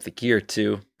all of the gear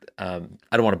too. I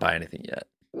don't want to buy anything yet.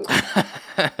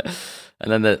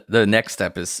 And then the next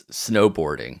step is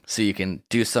snowboarding. So you can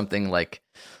do something like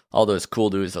all those cool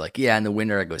dudes are like, yeah, in the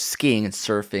winter I go skiing and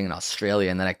surfing in Australia,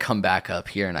 and then I come back up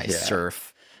here and I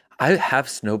surf. I have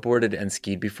snowboarded and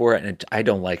skied before, and I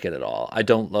don't like it at all. I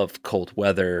don't love cold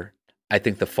weather. I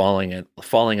think the falling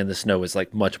in the snow is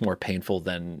like much more painful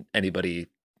than anybody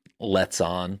lets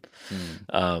on.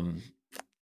 And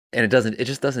it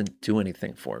just doesn't do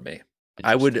anything for me.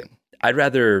 I'd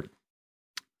rather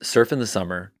surf in the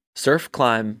summer, surf,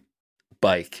 climb,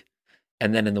 bike,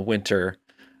 and then in the winter,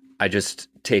 I just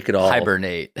take it all.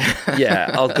 Hibernate.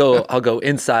 Yeah, I'll go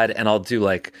inside and I'll do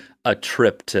like a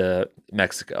trip to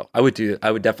Mexico. I would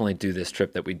definitely do this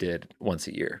trip that we did once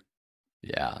a year.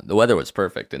 Yeah, the weather was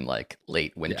perfect in like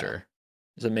late winter.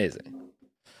 Yeah, it was amazing.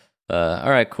 All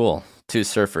right, cool. 2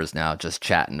 surfers now just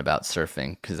chatting about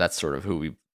surfing because that's sort of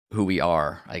who we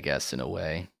are, I guess, in a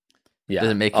way. Yeah.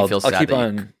 Does it make you feel sad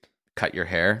that you cut your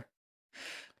hair?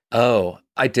 Oh,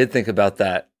 I did think about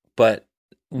that, but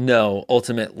no,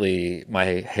 ultimately my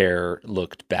hair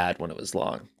looked bad when it was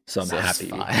long. So I'm happy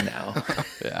now.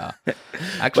 Yeah.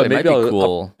 Actually, it might be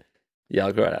cool.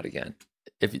 I'll grow it out again.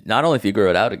 Not only if you grow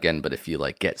it out again, but if you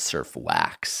like get surf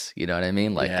wax, you know what I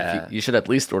mean? Like you should at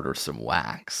least order some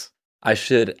wax. I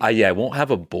should. I won't have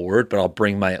a board, but I'll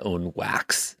bring my own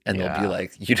wax, and they'll be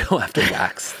like, "You don't have to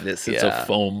wax this; it's a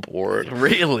foam board."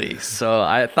 Really? So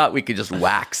I thought we could just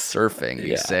wax surfing.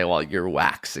 You say, "Well, you're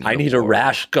waxing." I need a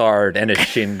rash guard and a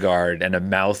shin guard and a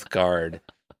mouth guard.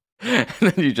 And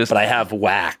then but I have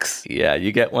wax. Yeah,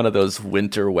 you get one of those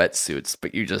winter wetsuits,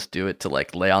 but you just do it to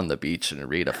like lay on the beach and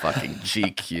read a fucking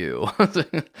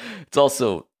GQ. It's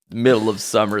also middle of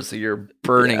summer, so you're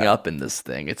burning up in this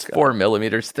thing. It's 4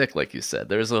 millimeters thick, like you said.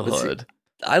 There's a hood.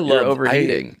 I love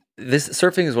overheating. This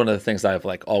surfing is one of the things I've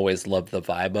like always loved the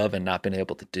vibe of and not been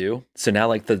able to do. So now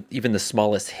like even the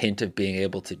smallest hint of being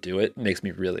able to do it makes me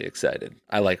really excited.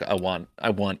 I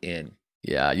want in.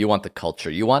 Yeah, you want the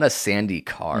culture. You want a sandy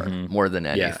car more than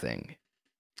anything. Yeah.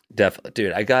 Definitely,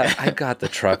 dude. I got the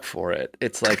truck for it.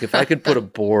 It's like if I could put a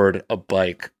board, a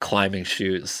bike, climbing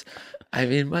shoes. I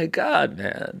mean, my God,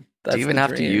 man. Do you even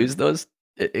have to use those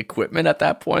equipment at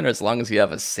that point, or as long as you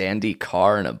have a sandy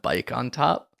car and a bike on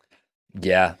top?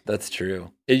 Yeah, that's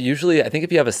true. Usually, I think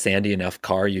if you have a sandy enough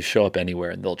car, you show up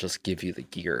anywhere and they'll just give you the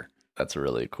gear. That's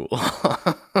really cool.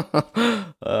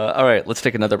 All right, let's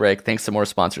take another break. Thanks to more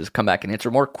sponsors. Come back and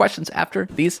answer more questions after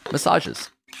these massages.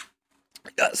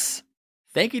 Yes.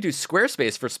 Thank you to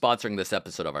Squarespace for sponsoring this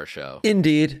episode of our show.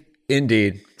 Indeed.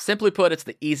 Simply put, it's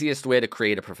the easiest way to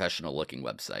create a professional-looking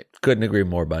website. Couldn't agree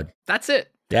more, bud. That's it.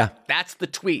 Yeah. That's the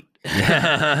tweet.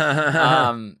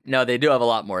 No, they do have a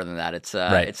lot more than that.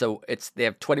 They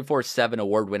have 24/7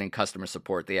 award-winning customer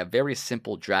support. They have very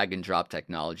simple drag and drop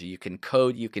technology. You can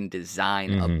code, you can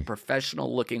design a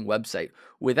professional-looking website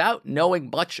without knowing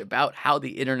much about how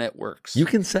the internet works. You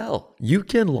can sell. You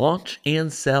can launch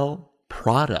and sell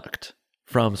product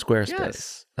from Squarespace.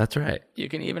 Yes. That's right. You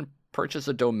can even purchase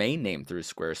a domain name through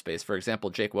Squarespace. For example,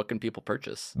 Jake, what can people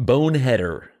purchase?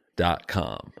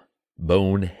 Boneheader.com.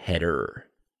 Boneheader.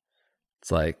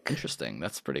 It's like, Interesting.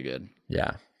 That's pretty good.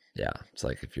 yeah. It's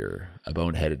like if you're a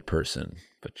boneheaded person,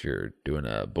 but you're doing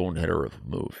a boneheader of a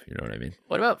move. You know what I mean?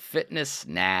 What about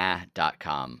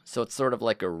fitnessnah.com? So it's sort of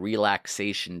like a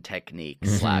relaxation technique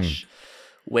slash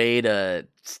way to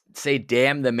say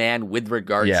damn the man with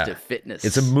regards to fitness.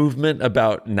 It's a movement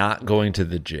about not going to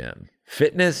the gym.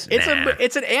 Fitness?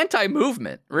 It's an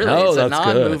anti-movement, really. Oh, it's a that's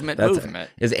non-movement good. movement.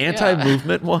 Is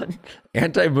anti-movement one?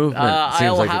 Anti-movement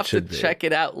seems I'll like have it should to be. check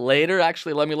it out later.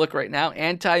 Actually, let me look right now.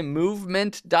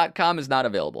 Antimovement.com is not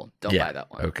available. Don't buy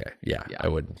that one. Okay. Yeah, I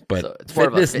wouldn't. But So it's more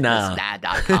of a fitness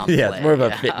fitnessnah.com yeah, it's play. more of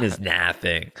a fitness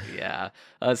thing. Yeah.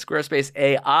 Squarespace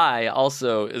AI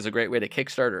also is a great way to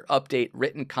kickstart or update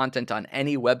written content on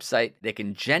any website. They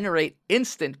can generate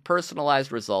instant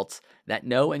personalized results that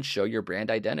know and show your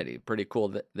brand identity. Pretty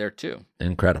cool there too.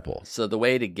 Incredible. So the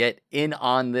way to get in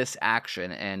on this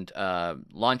action and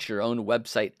launch your own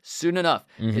website soon enough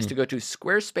is to go to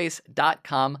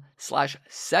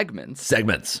squarespace.com/segments.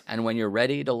 Segments. And when you're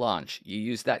ready to launch, you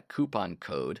use that coupon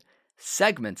code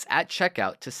segments at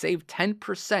checkout to save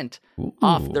 10%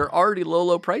 off their already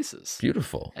low prices.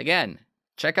 Beautiful. Again,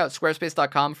 check out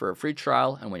squarespace.com for a free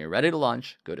trial. And when you're ready to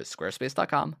launch, go to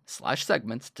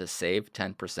squarespace.com/segments to save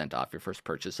 10% off your first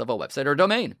purchase of a website or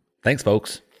domain. Thanks,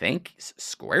 folks. Thanks,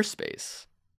 Squarespace.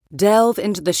 Delve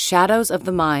into the shadows of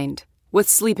the mind with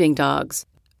Sleeping Dogs,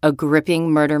 a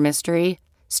gripping murder mystery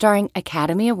starring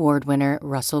Academy Award winner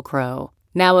Russell Crowe.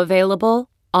 Now available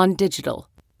on digital.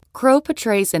 Crowe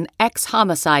portrays an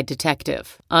ex-homicide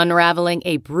detective unraveling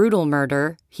a brutal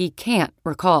murder he can't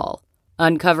recall.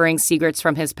 Uncovering secrets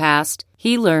from his past,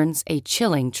 he learns a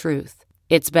chilling truth.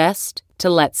 It's best to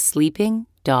let sleeping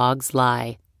dogs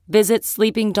lie. Visit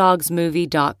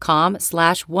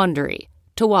sleepingdogsmovie.com/Wondery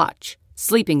to watch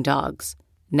Sleeping Dogs,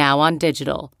 now on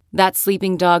digital. That's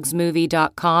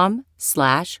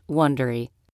sleepingdogsmovie.com/Wondery.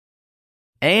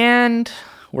 And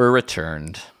we're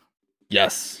returned.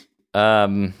 Yes.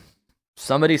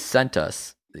 Somebody sent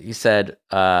us. He said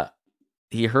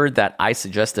he heard that I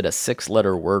suggested a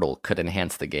 6-letter Wordle could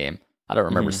enhance the game. I don't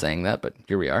remember saying that, but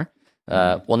here we are.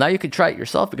 Well, now you can try it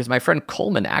yourself because my friend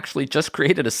Coleman actually just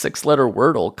created a 6-letter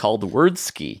Wordle called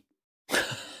Wordski.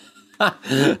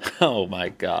 Oh my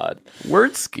God.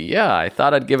 Wordski, yeah. I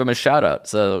thought I'd give him a shout out.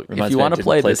 So if you want to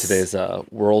play this, today's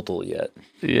Wordle yet.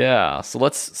 Yeah. So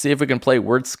let's see if we can play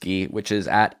Wordski, which is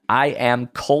at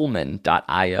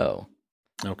iamcoleman.io.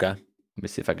 Okay. Let me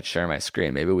see if I can share my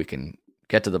screen. Maybe we can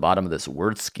get to the bottom of this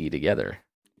Wordski together.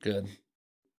 Good.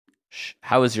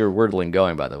 How is your Wordling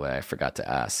going, by the way? I forgot to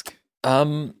ask.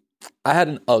 I had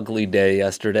an ugly day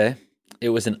yesterday. It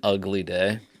was an ugly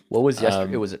day. What was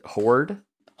yesterday? Was it Horde?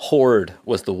 Horde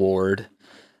was the ward.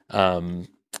 I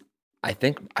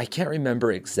think I can't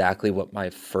remember exactly what my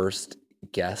first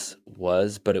guess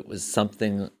was, but it was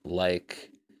something like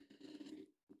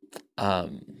I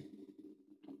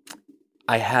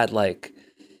had like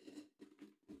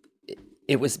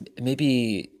it was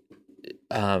maybe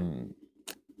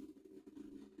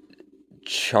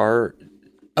chart.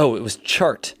 Oh, it was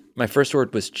chart. My first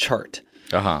word was chart.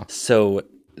 Uh-huh. So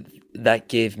that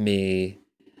gave me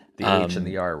the H and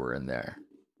the R were in there.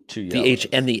 Two the H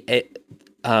and the A,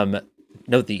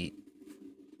 no, the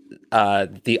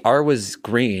R was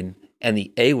green and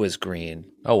the A was green.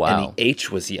 Oh, wow. And the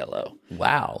H was yellow.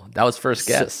 Wow. That was first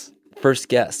guess. First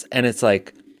guess. And it's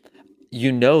like,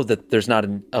 you know that there's not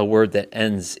a word that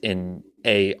ends in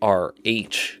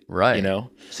A-R-H. Right. You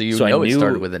know? So I knew it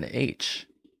started with an H.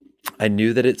 I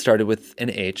knew that it started with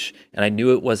an H, and I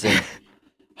knew it wasn't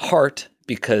heart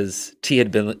because T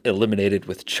had been eliminated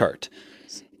with chart.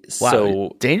 Wow,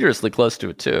 So dangerously close to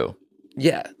it too.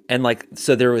 yeah, and like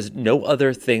so there was no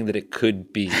other thing that it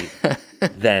could be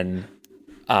than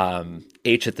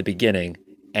H at the beginning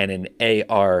and an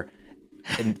AR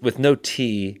and with no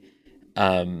T.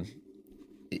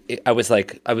 I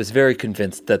was very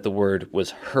convinced that the word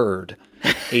was herd,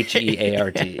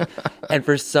 HEARD. And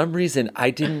for some reason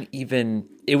I didn't even,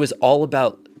 it was all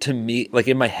about, to me, like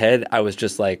in my head, I was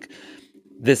just like,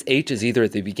 this H is either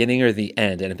at the beginning or the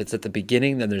end. And if it's at the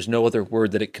beginning, then there's no other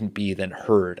word that it can be than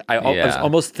herd. I was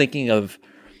almost thinking of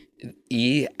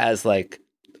E as like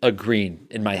a green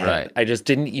in my head. Right. I just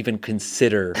didn't even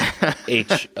consider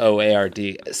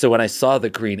HOARD. So when I saw the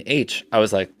green H, I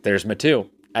was like, there's my two.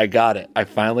 I got it. I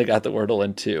finally got the Wordle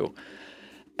in two.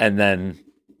 And then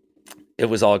it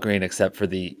was all green except for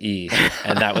the E.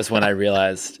 And that was when I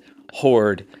realized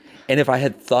horde. And if I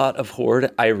had thought of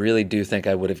horde, I really do think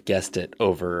I would have guessed it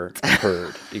over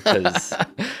herd because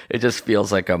it just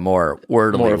feels like a more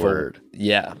wordly word.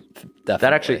 Yeah, definitely.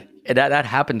 That actually that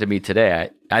happened to me today.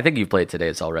 I think you played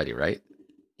today's already, right?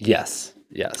 Yes.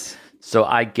 So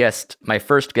I guessed my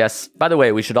first guess. By the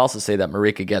way, we should also say that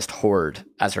Marika guessed horde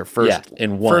as her first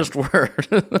word.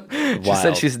 She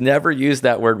said she's never used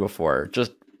that word before.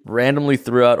 Just randomly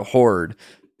threw out horde,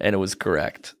 and it was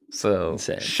correct. So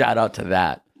shout out to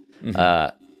that.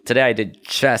 Today I did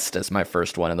chest as my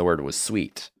first one, and the word was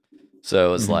sweet. So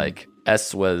it was like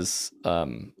S was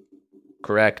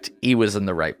correct, E was in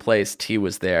the right place, T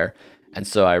was there, and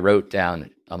so I wrote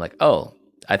down. I'm like, oh,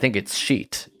 I think it's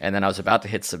sheet, and then I was about to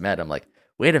hit submit. I'm like,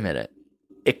 wait a minute,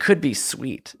 it could be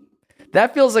sweet.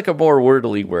 That feels like a more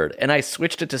wordly word, and I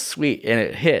switched it to sweet, and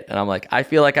it hit, and I'm like, I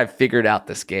feel like I figured out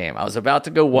this game. I was about to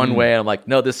go one way, and I'm like,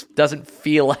 no, this doesn't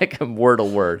feel like a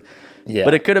wordle word. Yeah.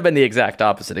 But it could have been the exact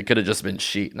opposite. It could have just been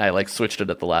sheet, and I like switched it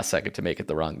at the last second to make it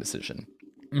the wrong decision.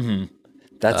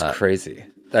 That's crazy.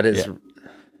 That is. Yeah.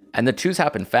 And the twos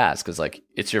happen fast because like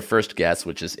it's your first guess,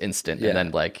 which is instant, and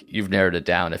then like you've narrowed it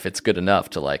down if it's good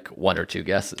enough to like one or two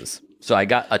guesses. So I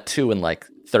got a 2 in like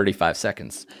 35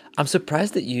 seconds. I'm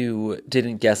surprised that you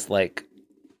didn't guess like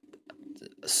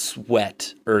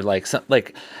sweat or like something.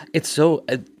 Like it's so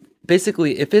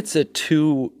basically if it's a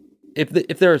 2.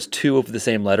 If there's 2 of the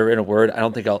same letter in a word, I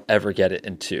don't think I'll ever get it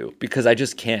in 2 because I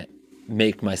just can't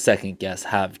make my second guess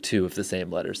have 2 of the same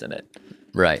letters in it.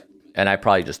 Right. And I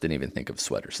probably just didn't even think of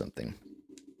sweat or something.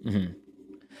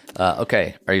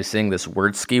 Okay. Are you seeing this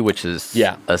word ski, which is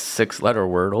a 6-letter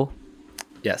wordle?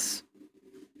 Yes.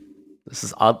 This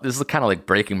is odd. This is kind of like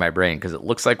breaking my brain because it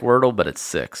looks like wordle, but it's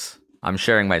 6. I'm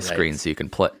sharing my screen so you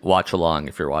can watch along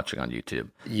if you're watching on YouTube.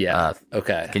 Yeah.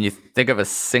 Okay. Can you think of a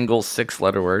single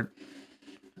 6-letter word?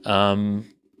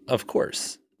 Of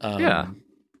course. No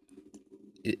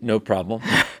problem.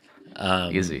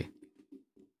 Easy.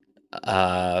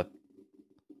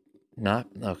 Not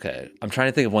okay. I'm trying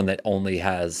to think of one that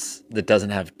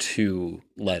doesn't have 2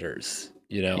 letters,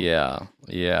 you know?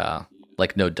 Yeah.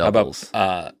 Like no doubles.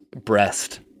 How about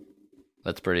breast?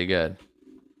 That's pretty good.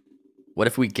 What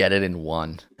if we get it in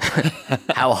 1?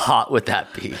 How hot would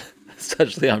that be?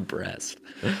 Especially on breast.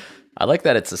 I like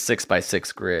that it's a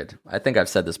 6x6 grid. I think I've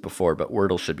said this before, but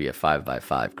Wordle should be a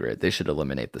 5x5 grid. They should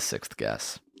eliminate the 6th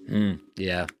guess.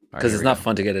 Yeah, because it's not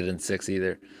fun to get it in 6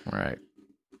 either. Right.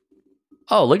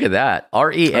 Oh, look at that.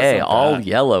 REA, all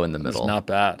yellow in the middle. It's not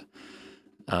bad.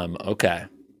 Okay.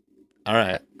 All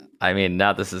right. I mean,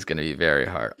 now this is going to be very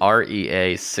hard.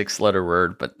 REA, 6-letter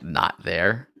word, but not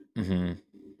there.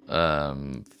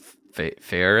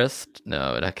 Fairest?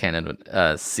 No, I can't end with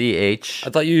CH. I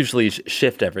thought you usually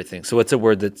shift everything. So it's a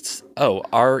word that's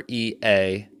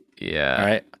REA.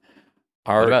 Yeah.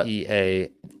 All right. REA.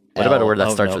 What about a word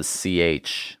that starts with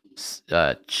CH?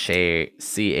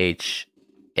 CH.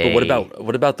 But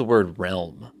what about the word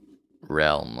realm?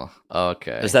 Realm.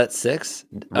 Okay. Is that 6?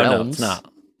 Realms? Oh, no, it's not.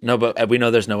 No, but we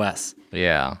know there's no S.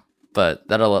 Yeah. But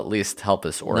that'll at least help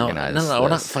us organize. No, we're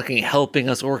not fucking helping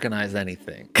us organize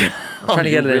anything. I'm trying to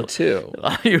get it in 2.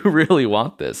 You really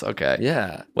want this? Okay.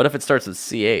 Yeah. What if it starts with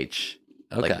CH?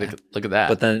 Okay. Like, look at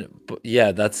that.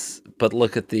 But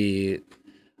look at the.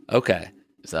 Okay.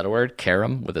 Is that a word?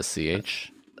 Carom with a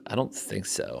CH? I don't think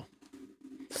so.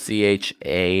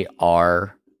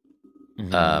 CHAR.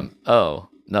 Oh,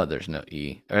 no, there's no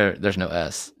E. Or there's no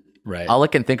S. Right. All I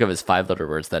can think of is 5-letter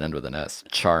words that end with an S.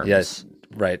 Charms. Yes,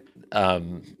 right.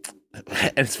 And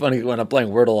it's funny, when I'm playing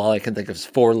Wordle, all I can think of is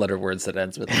 4-letter words that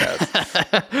ends with an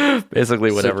S.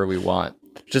 Basically, whatever we want.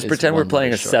 Just pretend we're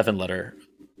playing a 7-letter.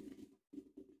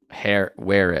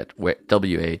 Wear it.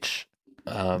 WH.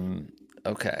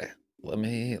 Okay.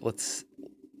 Let's.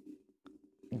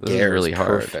 This is really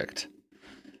hard. Perfect.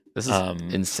 This is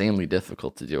insanely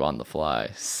difficult to do on the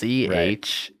fly. CHARE.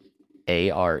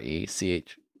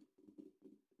 CH.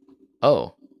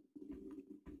 Oh.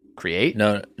 Create?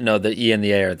 No, the E and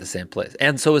the A are at the same place.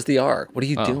 And so is the R. What are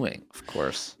you doing? Of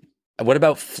course. What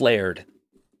about flared?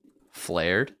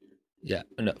 Flared? Yeah.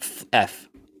 No, F.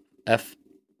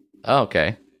 Oh,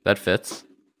 okay. That fits.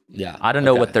 Yeah. I don't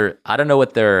know what their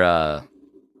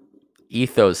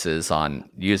ethos is on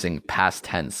using past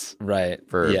tense. Right.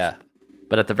 Verbs. Yeah.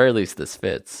 But at the very least this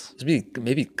fits.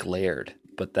 Maybe glared,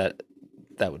 but that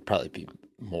would probably be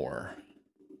more.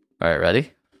 All right,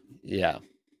 ready? Yeah.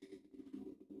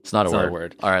 It's not a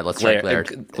word. All right, let's try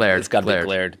glared. Glared. It's got to be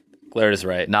glared. Glared is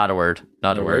right. Not a word.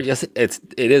 Not a word. Yes, it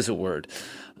is a word.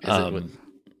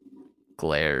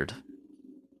 Glared.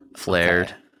 Flared.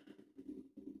 Okay.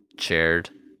 Chaired.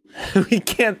 We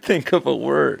can't think of a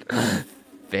word.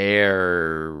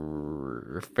 Fair.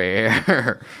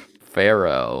 Pharaoh.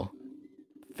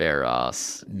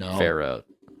 Pharos. No. Pharaoh.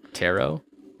 Tarot?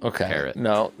 Okay. Parrot.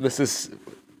 No, this is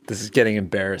getting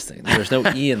embarrassing. There's no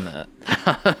E in that.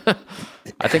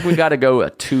 I think we got to go a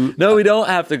 2. No, we don't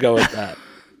have to go with that.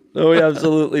 No, we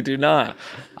absolutely do not.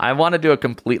 I want to do a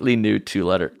completely new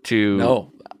 2-letter.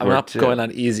 No, I'm word not two. going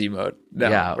on easy mode. No,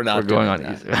 Yeah, we're not we're going doing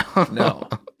on that. easy. No.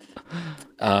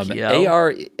 Yo.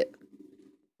 AR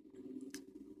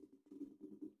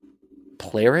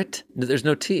Plaret? There's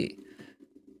no T.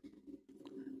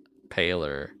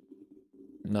 Paler.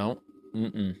 No.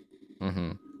 Mm-mm.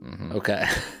 Mm-hmm. Okay.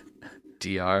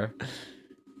 DR.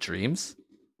 Dreams?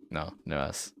 No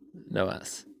S. No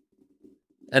S.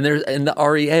 And the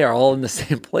REA are all in the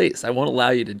same place. I won't allow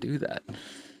you to do that.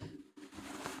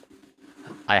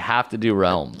 I have to do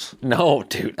realms. No,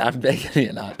 dude, I'm begging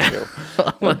you not to.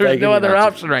 Well, there's no other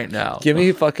option right now. Give me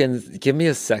a second.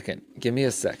 Give me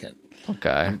a second.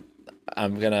 Okay.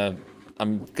 I'm gonna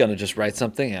just write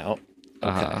something out.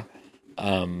 Okay.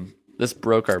 This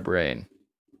broke our brain.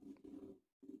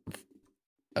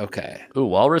 Okay. Ooh,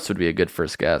 walrus would be a good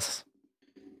first guess.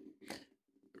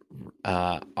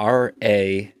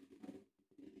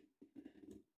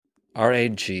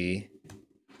 RAGE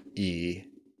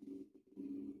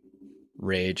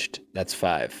raged. That's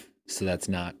 5. So that's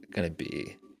not gonna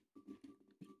be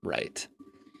right.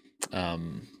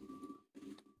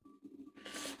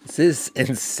 This is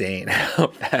insane how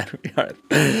bad we are.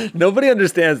 Nobody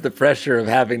understands the pressure of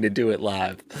having to do it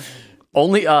live.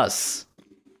 Only us.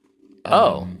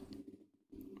 Look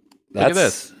at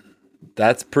this.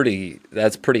 That's pretty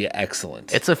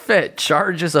excellent. It's a fit.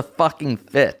 Charge is a fucking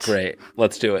fit. Great.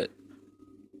 Let's do it.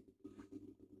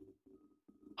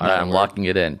 All right, I'm locking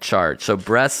it in. Charge. So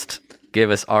breast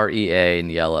gave us REA in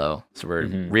yellow. So we're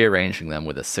rearranging them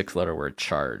with a 6-letter word,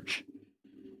 charge.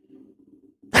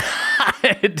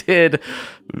 It did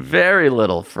very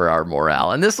little for our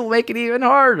morale, and this will make it even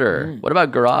harder. What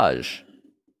about garage?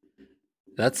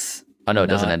 That's Oh no, it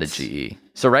doesn't end in GE.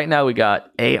 So right now we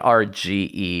got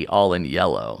ARGE all in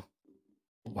yellow.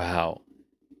 Wow.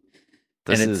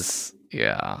 This is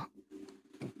gear.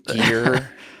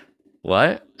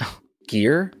 What?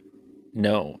 Gear?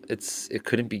 No, it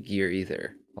couldn't be gear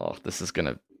either. Oh, this is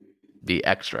gonna be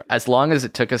extra. As long as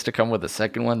it took us to come with a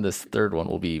second one, this third one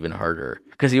will be even harder.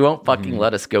 Because he won't fucking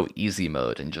let us go easy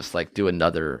mode and just like do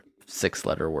another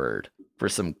 6-letter word for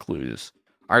some clues.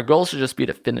 Our goal should just be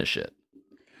to finish it.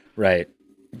 Right.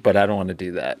 But I don't want to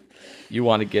do that. You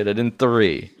want to get it in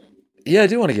 3. Yeah, I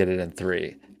do want to get it in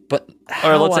 3. But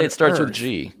or let's say it starts with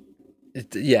G.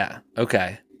 Yeah.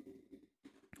 Okay.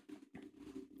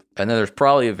 And then there's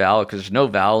probably a vowel because there's no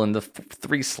vowel in the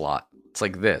 3 slot. It's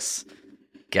like this.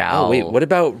 Gal. Oh, wait. What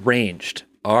about ranged?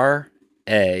 RAN.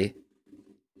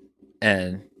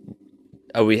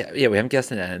 Oh, we haven't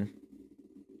guessed an N.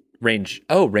 Range.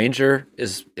 Oh, Ranger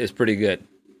is pretty good.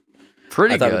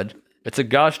 Pretty good. It's a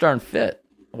gosh darn fit.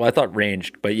 Well, I thought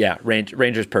ranged, but yeah,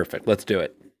 Ranger's perfect. Let's do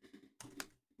it.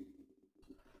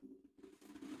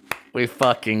 We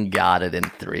fucking got it in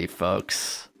 3,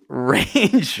 folks.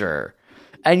 Ranger.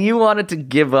 And you wanted to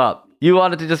give up. You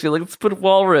wanted to just be like, let's put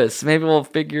walrus. Maybe we'll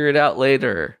figure it out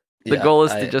later. The goal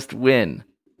is to just win.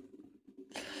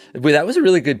 But that was a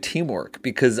really good teamwork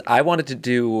because I wanted to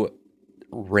do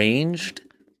ranged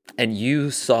and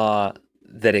you saw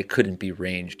that it couldn't be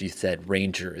ranged. You said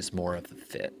Ranger is more of the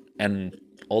fit. And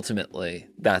ultimately,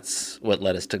 that's what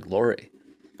led us to glory.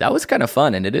 That was kind of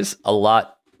fun. And it is a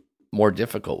lot more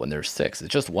difficult when there's 6.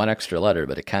 It's just 1 extra letter,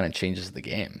 but it kind of changes the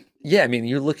game. Yeah, I mean,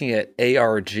 you're looking at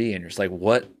ARG and you're just like,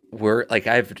 what?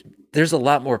 There's a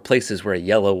lot more places where a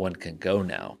yellow one can go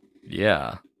now.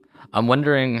 Yeah. I'm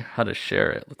wondering how to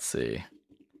share it. Let's see.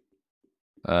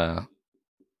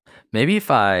 Maybe if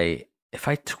I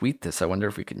tweet this, I wonder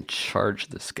if we can charge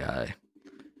this guy.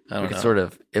 I don't know. We can sort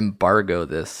of embargo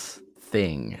this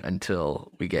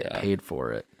until we get paid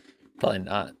for it. Probably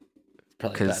not.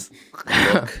 Probably because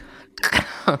look.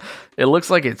 It looks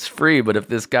like it's free, but if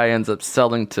this guy ends up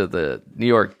selling to the New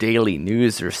York Daily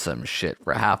News or some shit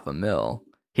for $500,000,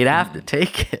 he'd have to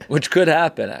take it. Which could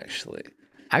happen, actually.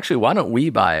 Actually, why don't we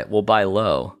buy it? We'll buy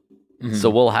low, so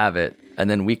we'll have it, and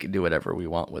then we can do whatever we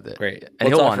want with it. Great. And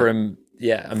Let's he'll offer him,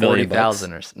 $1 million.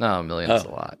 40,000 or no, $1 million is a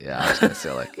lot. Yeah, I was gonna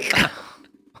say like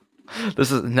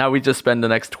this is now we just spend the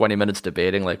next 20 minutes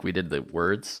debating like we did the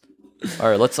words. All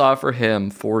right, let's offer him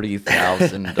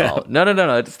 $40,000.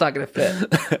 No, it's not gonna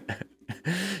fit.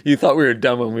 You thought we were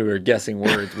dumb when we were guessing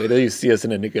words. Wait till you see us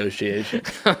in a negotiation.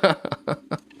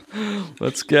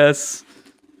 Let's guess.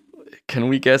 Can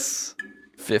we guess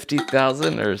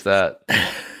 50,000 or is that?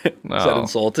 No. Is that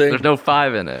insulting? There's no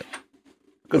 5 in it.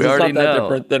 Because it's not that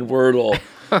different than Wordle.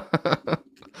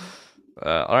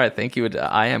 All right, thank you.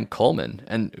 I am Coleman.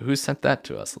 And who sent that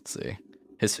to us? Let's see.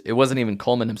 It wasn't even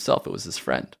Coleman himself. It was his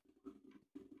friend.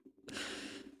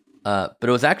 But it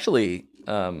was actually,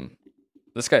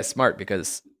 this guy's smart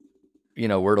because,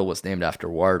 Wordle was named after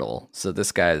Wardle. So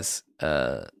this guy's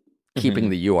keeping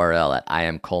the URL at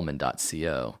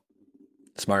iamcoleman.co.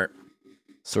 Smart.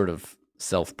 Sort of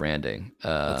self-branding.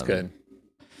 That's good.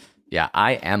 Yeah,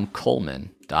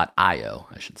 iamcoleman.io,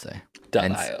 I should say.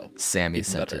 .io. Sammy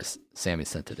sent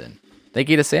it in. Thank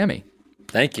you to Sammy.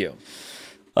 Thank you.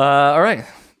 All right.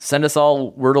 Send us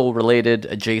all Wordle-related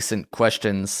adjacent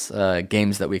questions,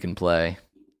 games that we can play.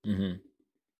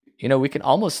 Mm-hmm. We can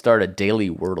almost start a daily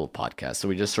Wordle podcast. So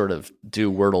we just sort of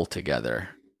do Wordle together.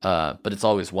 But it's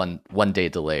always one day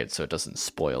delayed, so it doesn't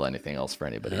spoil anything else for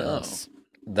anybody else.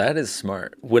 That is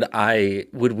smart. Would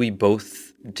we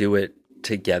both do it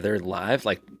together live,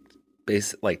 like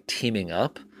teaming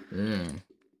up?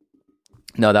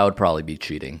 No, that would probably be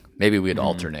cheating. Maybe we'd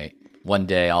alternate. One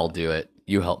day I'll do it,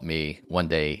 you help me. One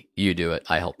day you do it,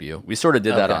 I help you. We sort of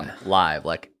did that on live.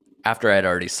 Like after I'd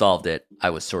already solved it, I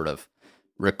was sort of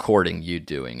recording you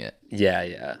doing it.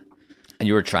 Yeah. And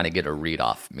you were trying to get a read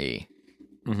off me.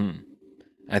 Mm-hmm.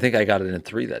 I think I got it in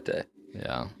 3 that day.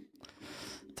 Yeah.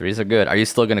 3s are good. Are you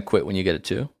still going to quit when you get a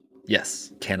 2?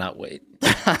 Yes. Cannot wait.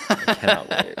 I cannot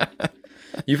wait.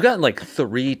 You've gotten like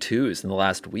 3 2s in the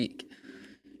last week.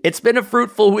 It's been a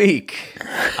fruitful week.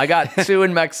 I got 2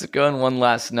 in Mexico and 1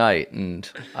 last night. And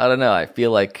I don't know. I feel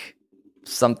like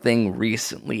something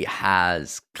recently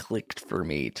has clicked for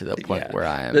me to the point where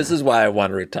I am. This is why I want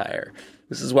to retire.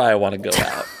 This is why I want to go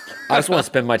out. I just want to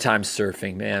spend my time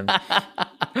surfing, man.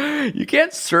 You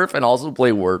can't surf and also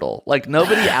play Wordle. Like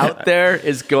nobody out there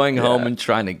is going home and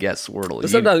trying to guess Wordle.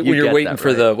 Sometimes when you're waiting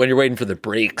for the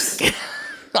breaks.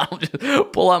 I'll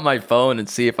just pull out my phone and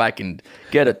see if I can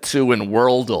get a 2 in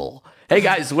Wordle. Hey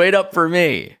guys, wait up for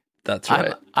me. That's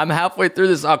right. I'm halfway through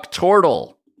this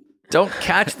octortle. Don't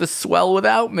catch the swell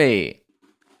without me.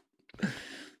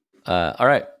 All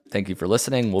right. Thank you for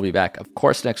listening. We'll be back, of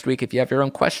course, next week. If you have your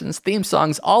own questions, theme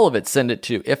songs, all of it, send it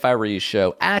to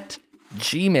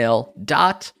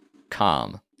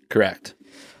ifiwereyoushow@gmail.com. Correct.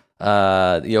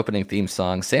 The opening theme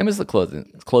song, Sam is the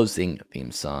closing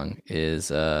theme song, is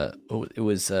it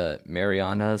was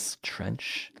Mariana's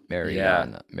Trench.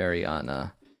 Mariana.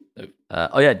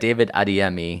 David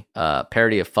Adiemi,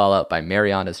 parody of Fallout by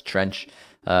Mariana's Trench.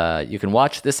 You can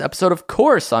watch this episode, of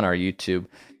course, on our YouTube.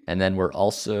 And then we're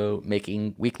also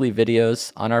making weekly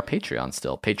videos on our Patreon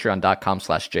still.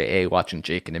 Patreon.com/JA, watching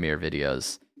Jake and Amir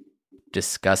videos,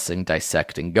 discussing,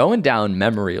 dissecting, going down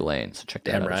memory lane. So check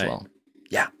that out as well.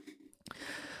 Yeah.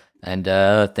 And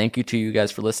thank you to you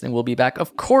guys for listening. We'll be back,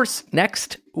 of course,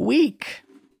 next week.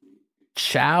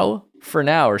 Ciao for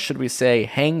now. Or should we say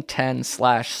hang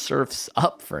 10/surfs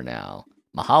up for now.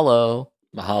 Mahalo.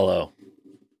 Mahalo.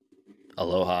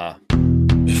 Aloha.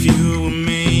 If you were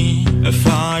me, if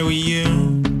I were you,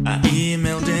 I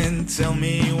emailed in, tell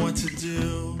me what to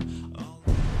do.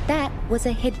 That was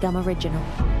a HeadGum original.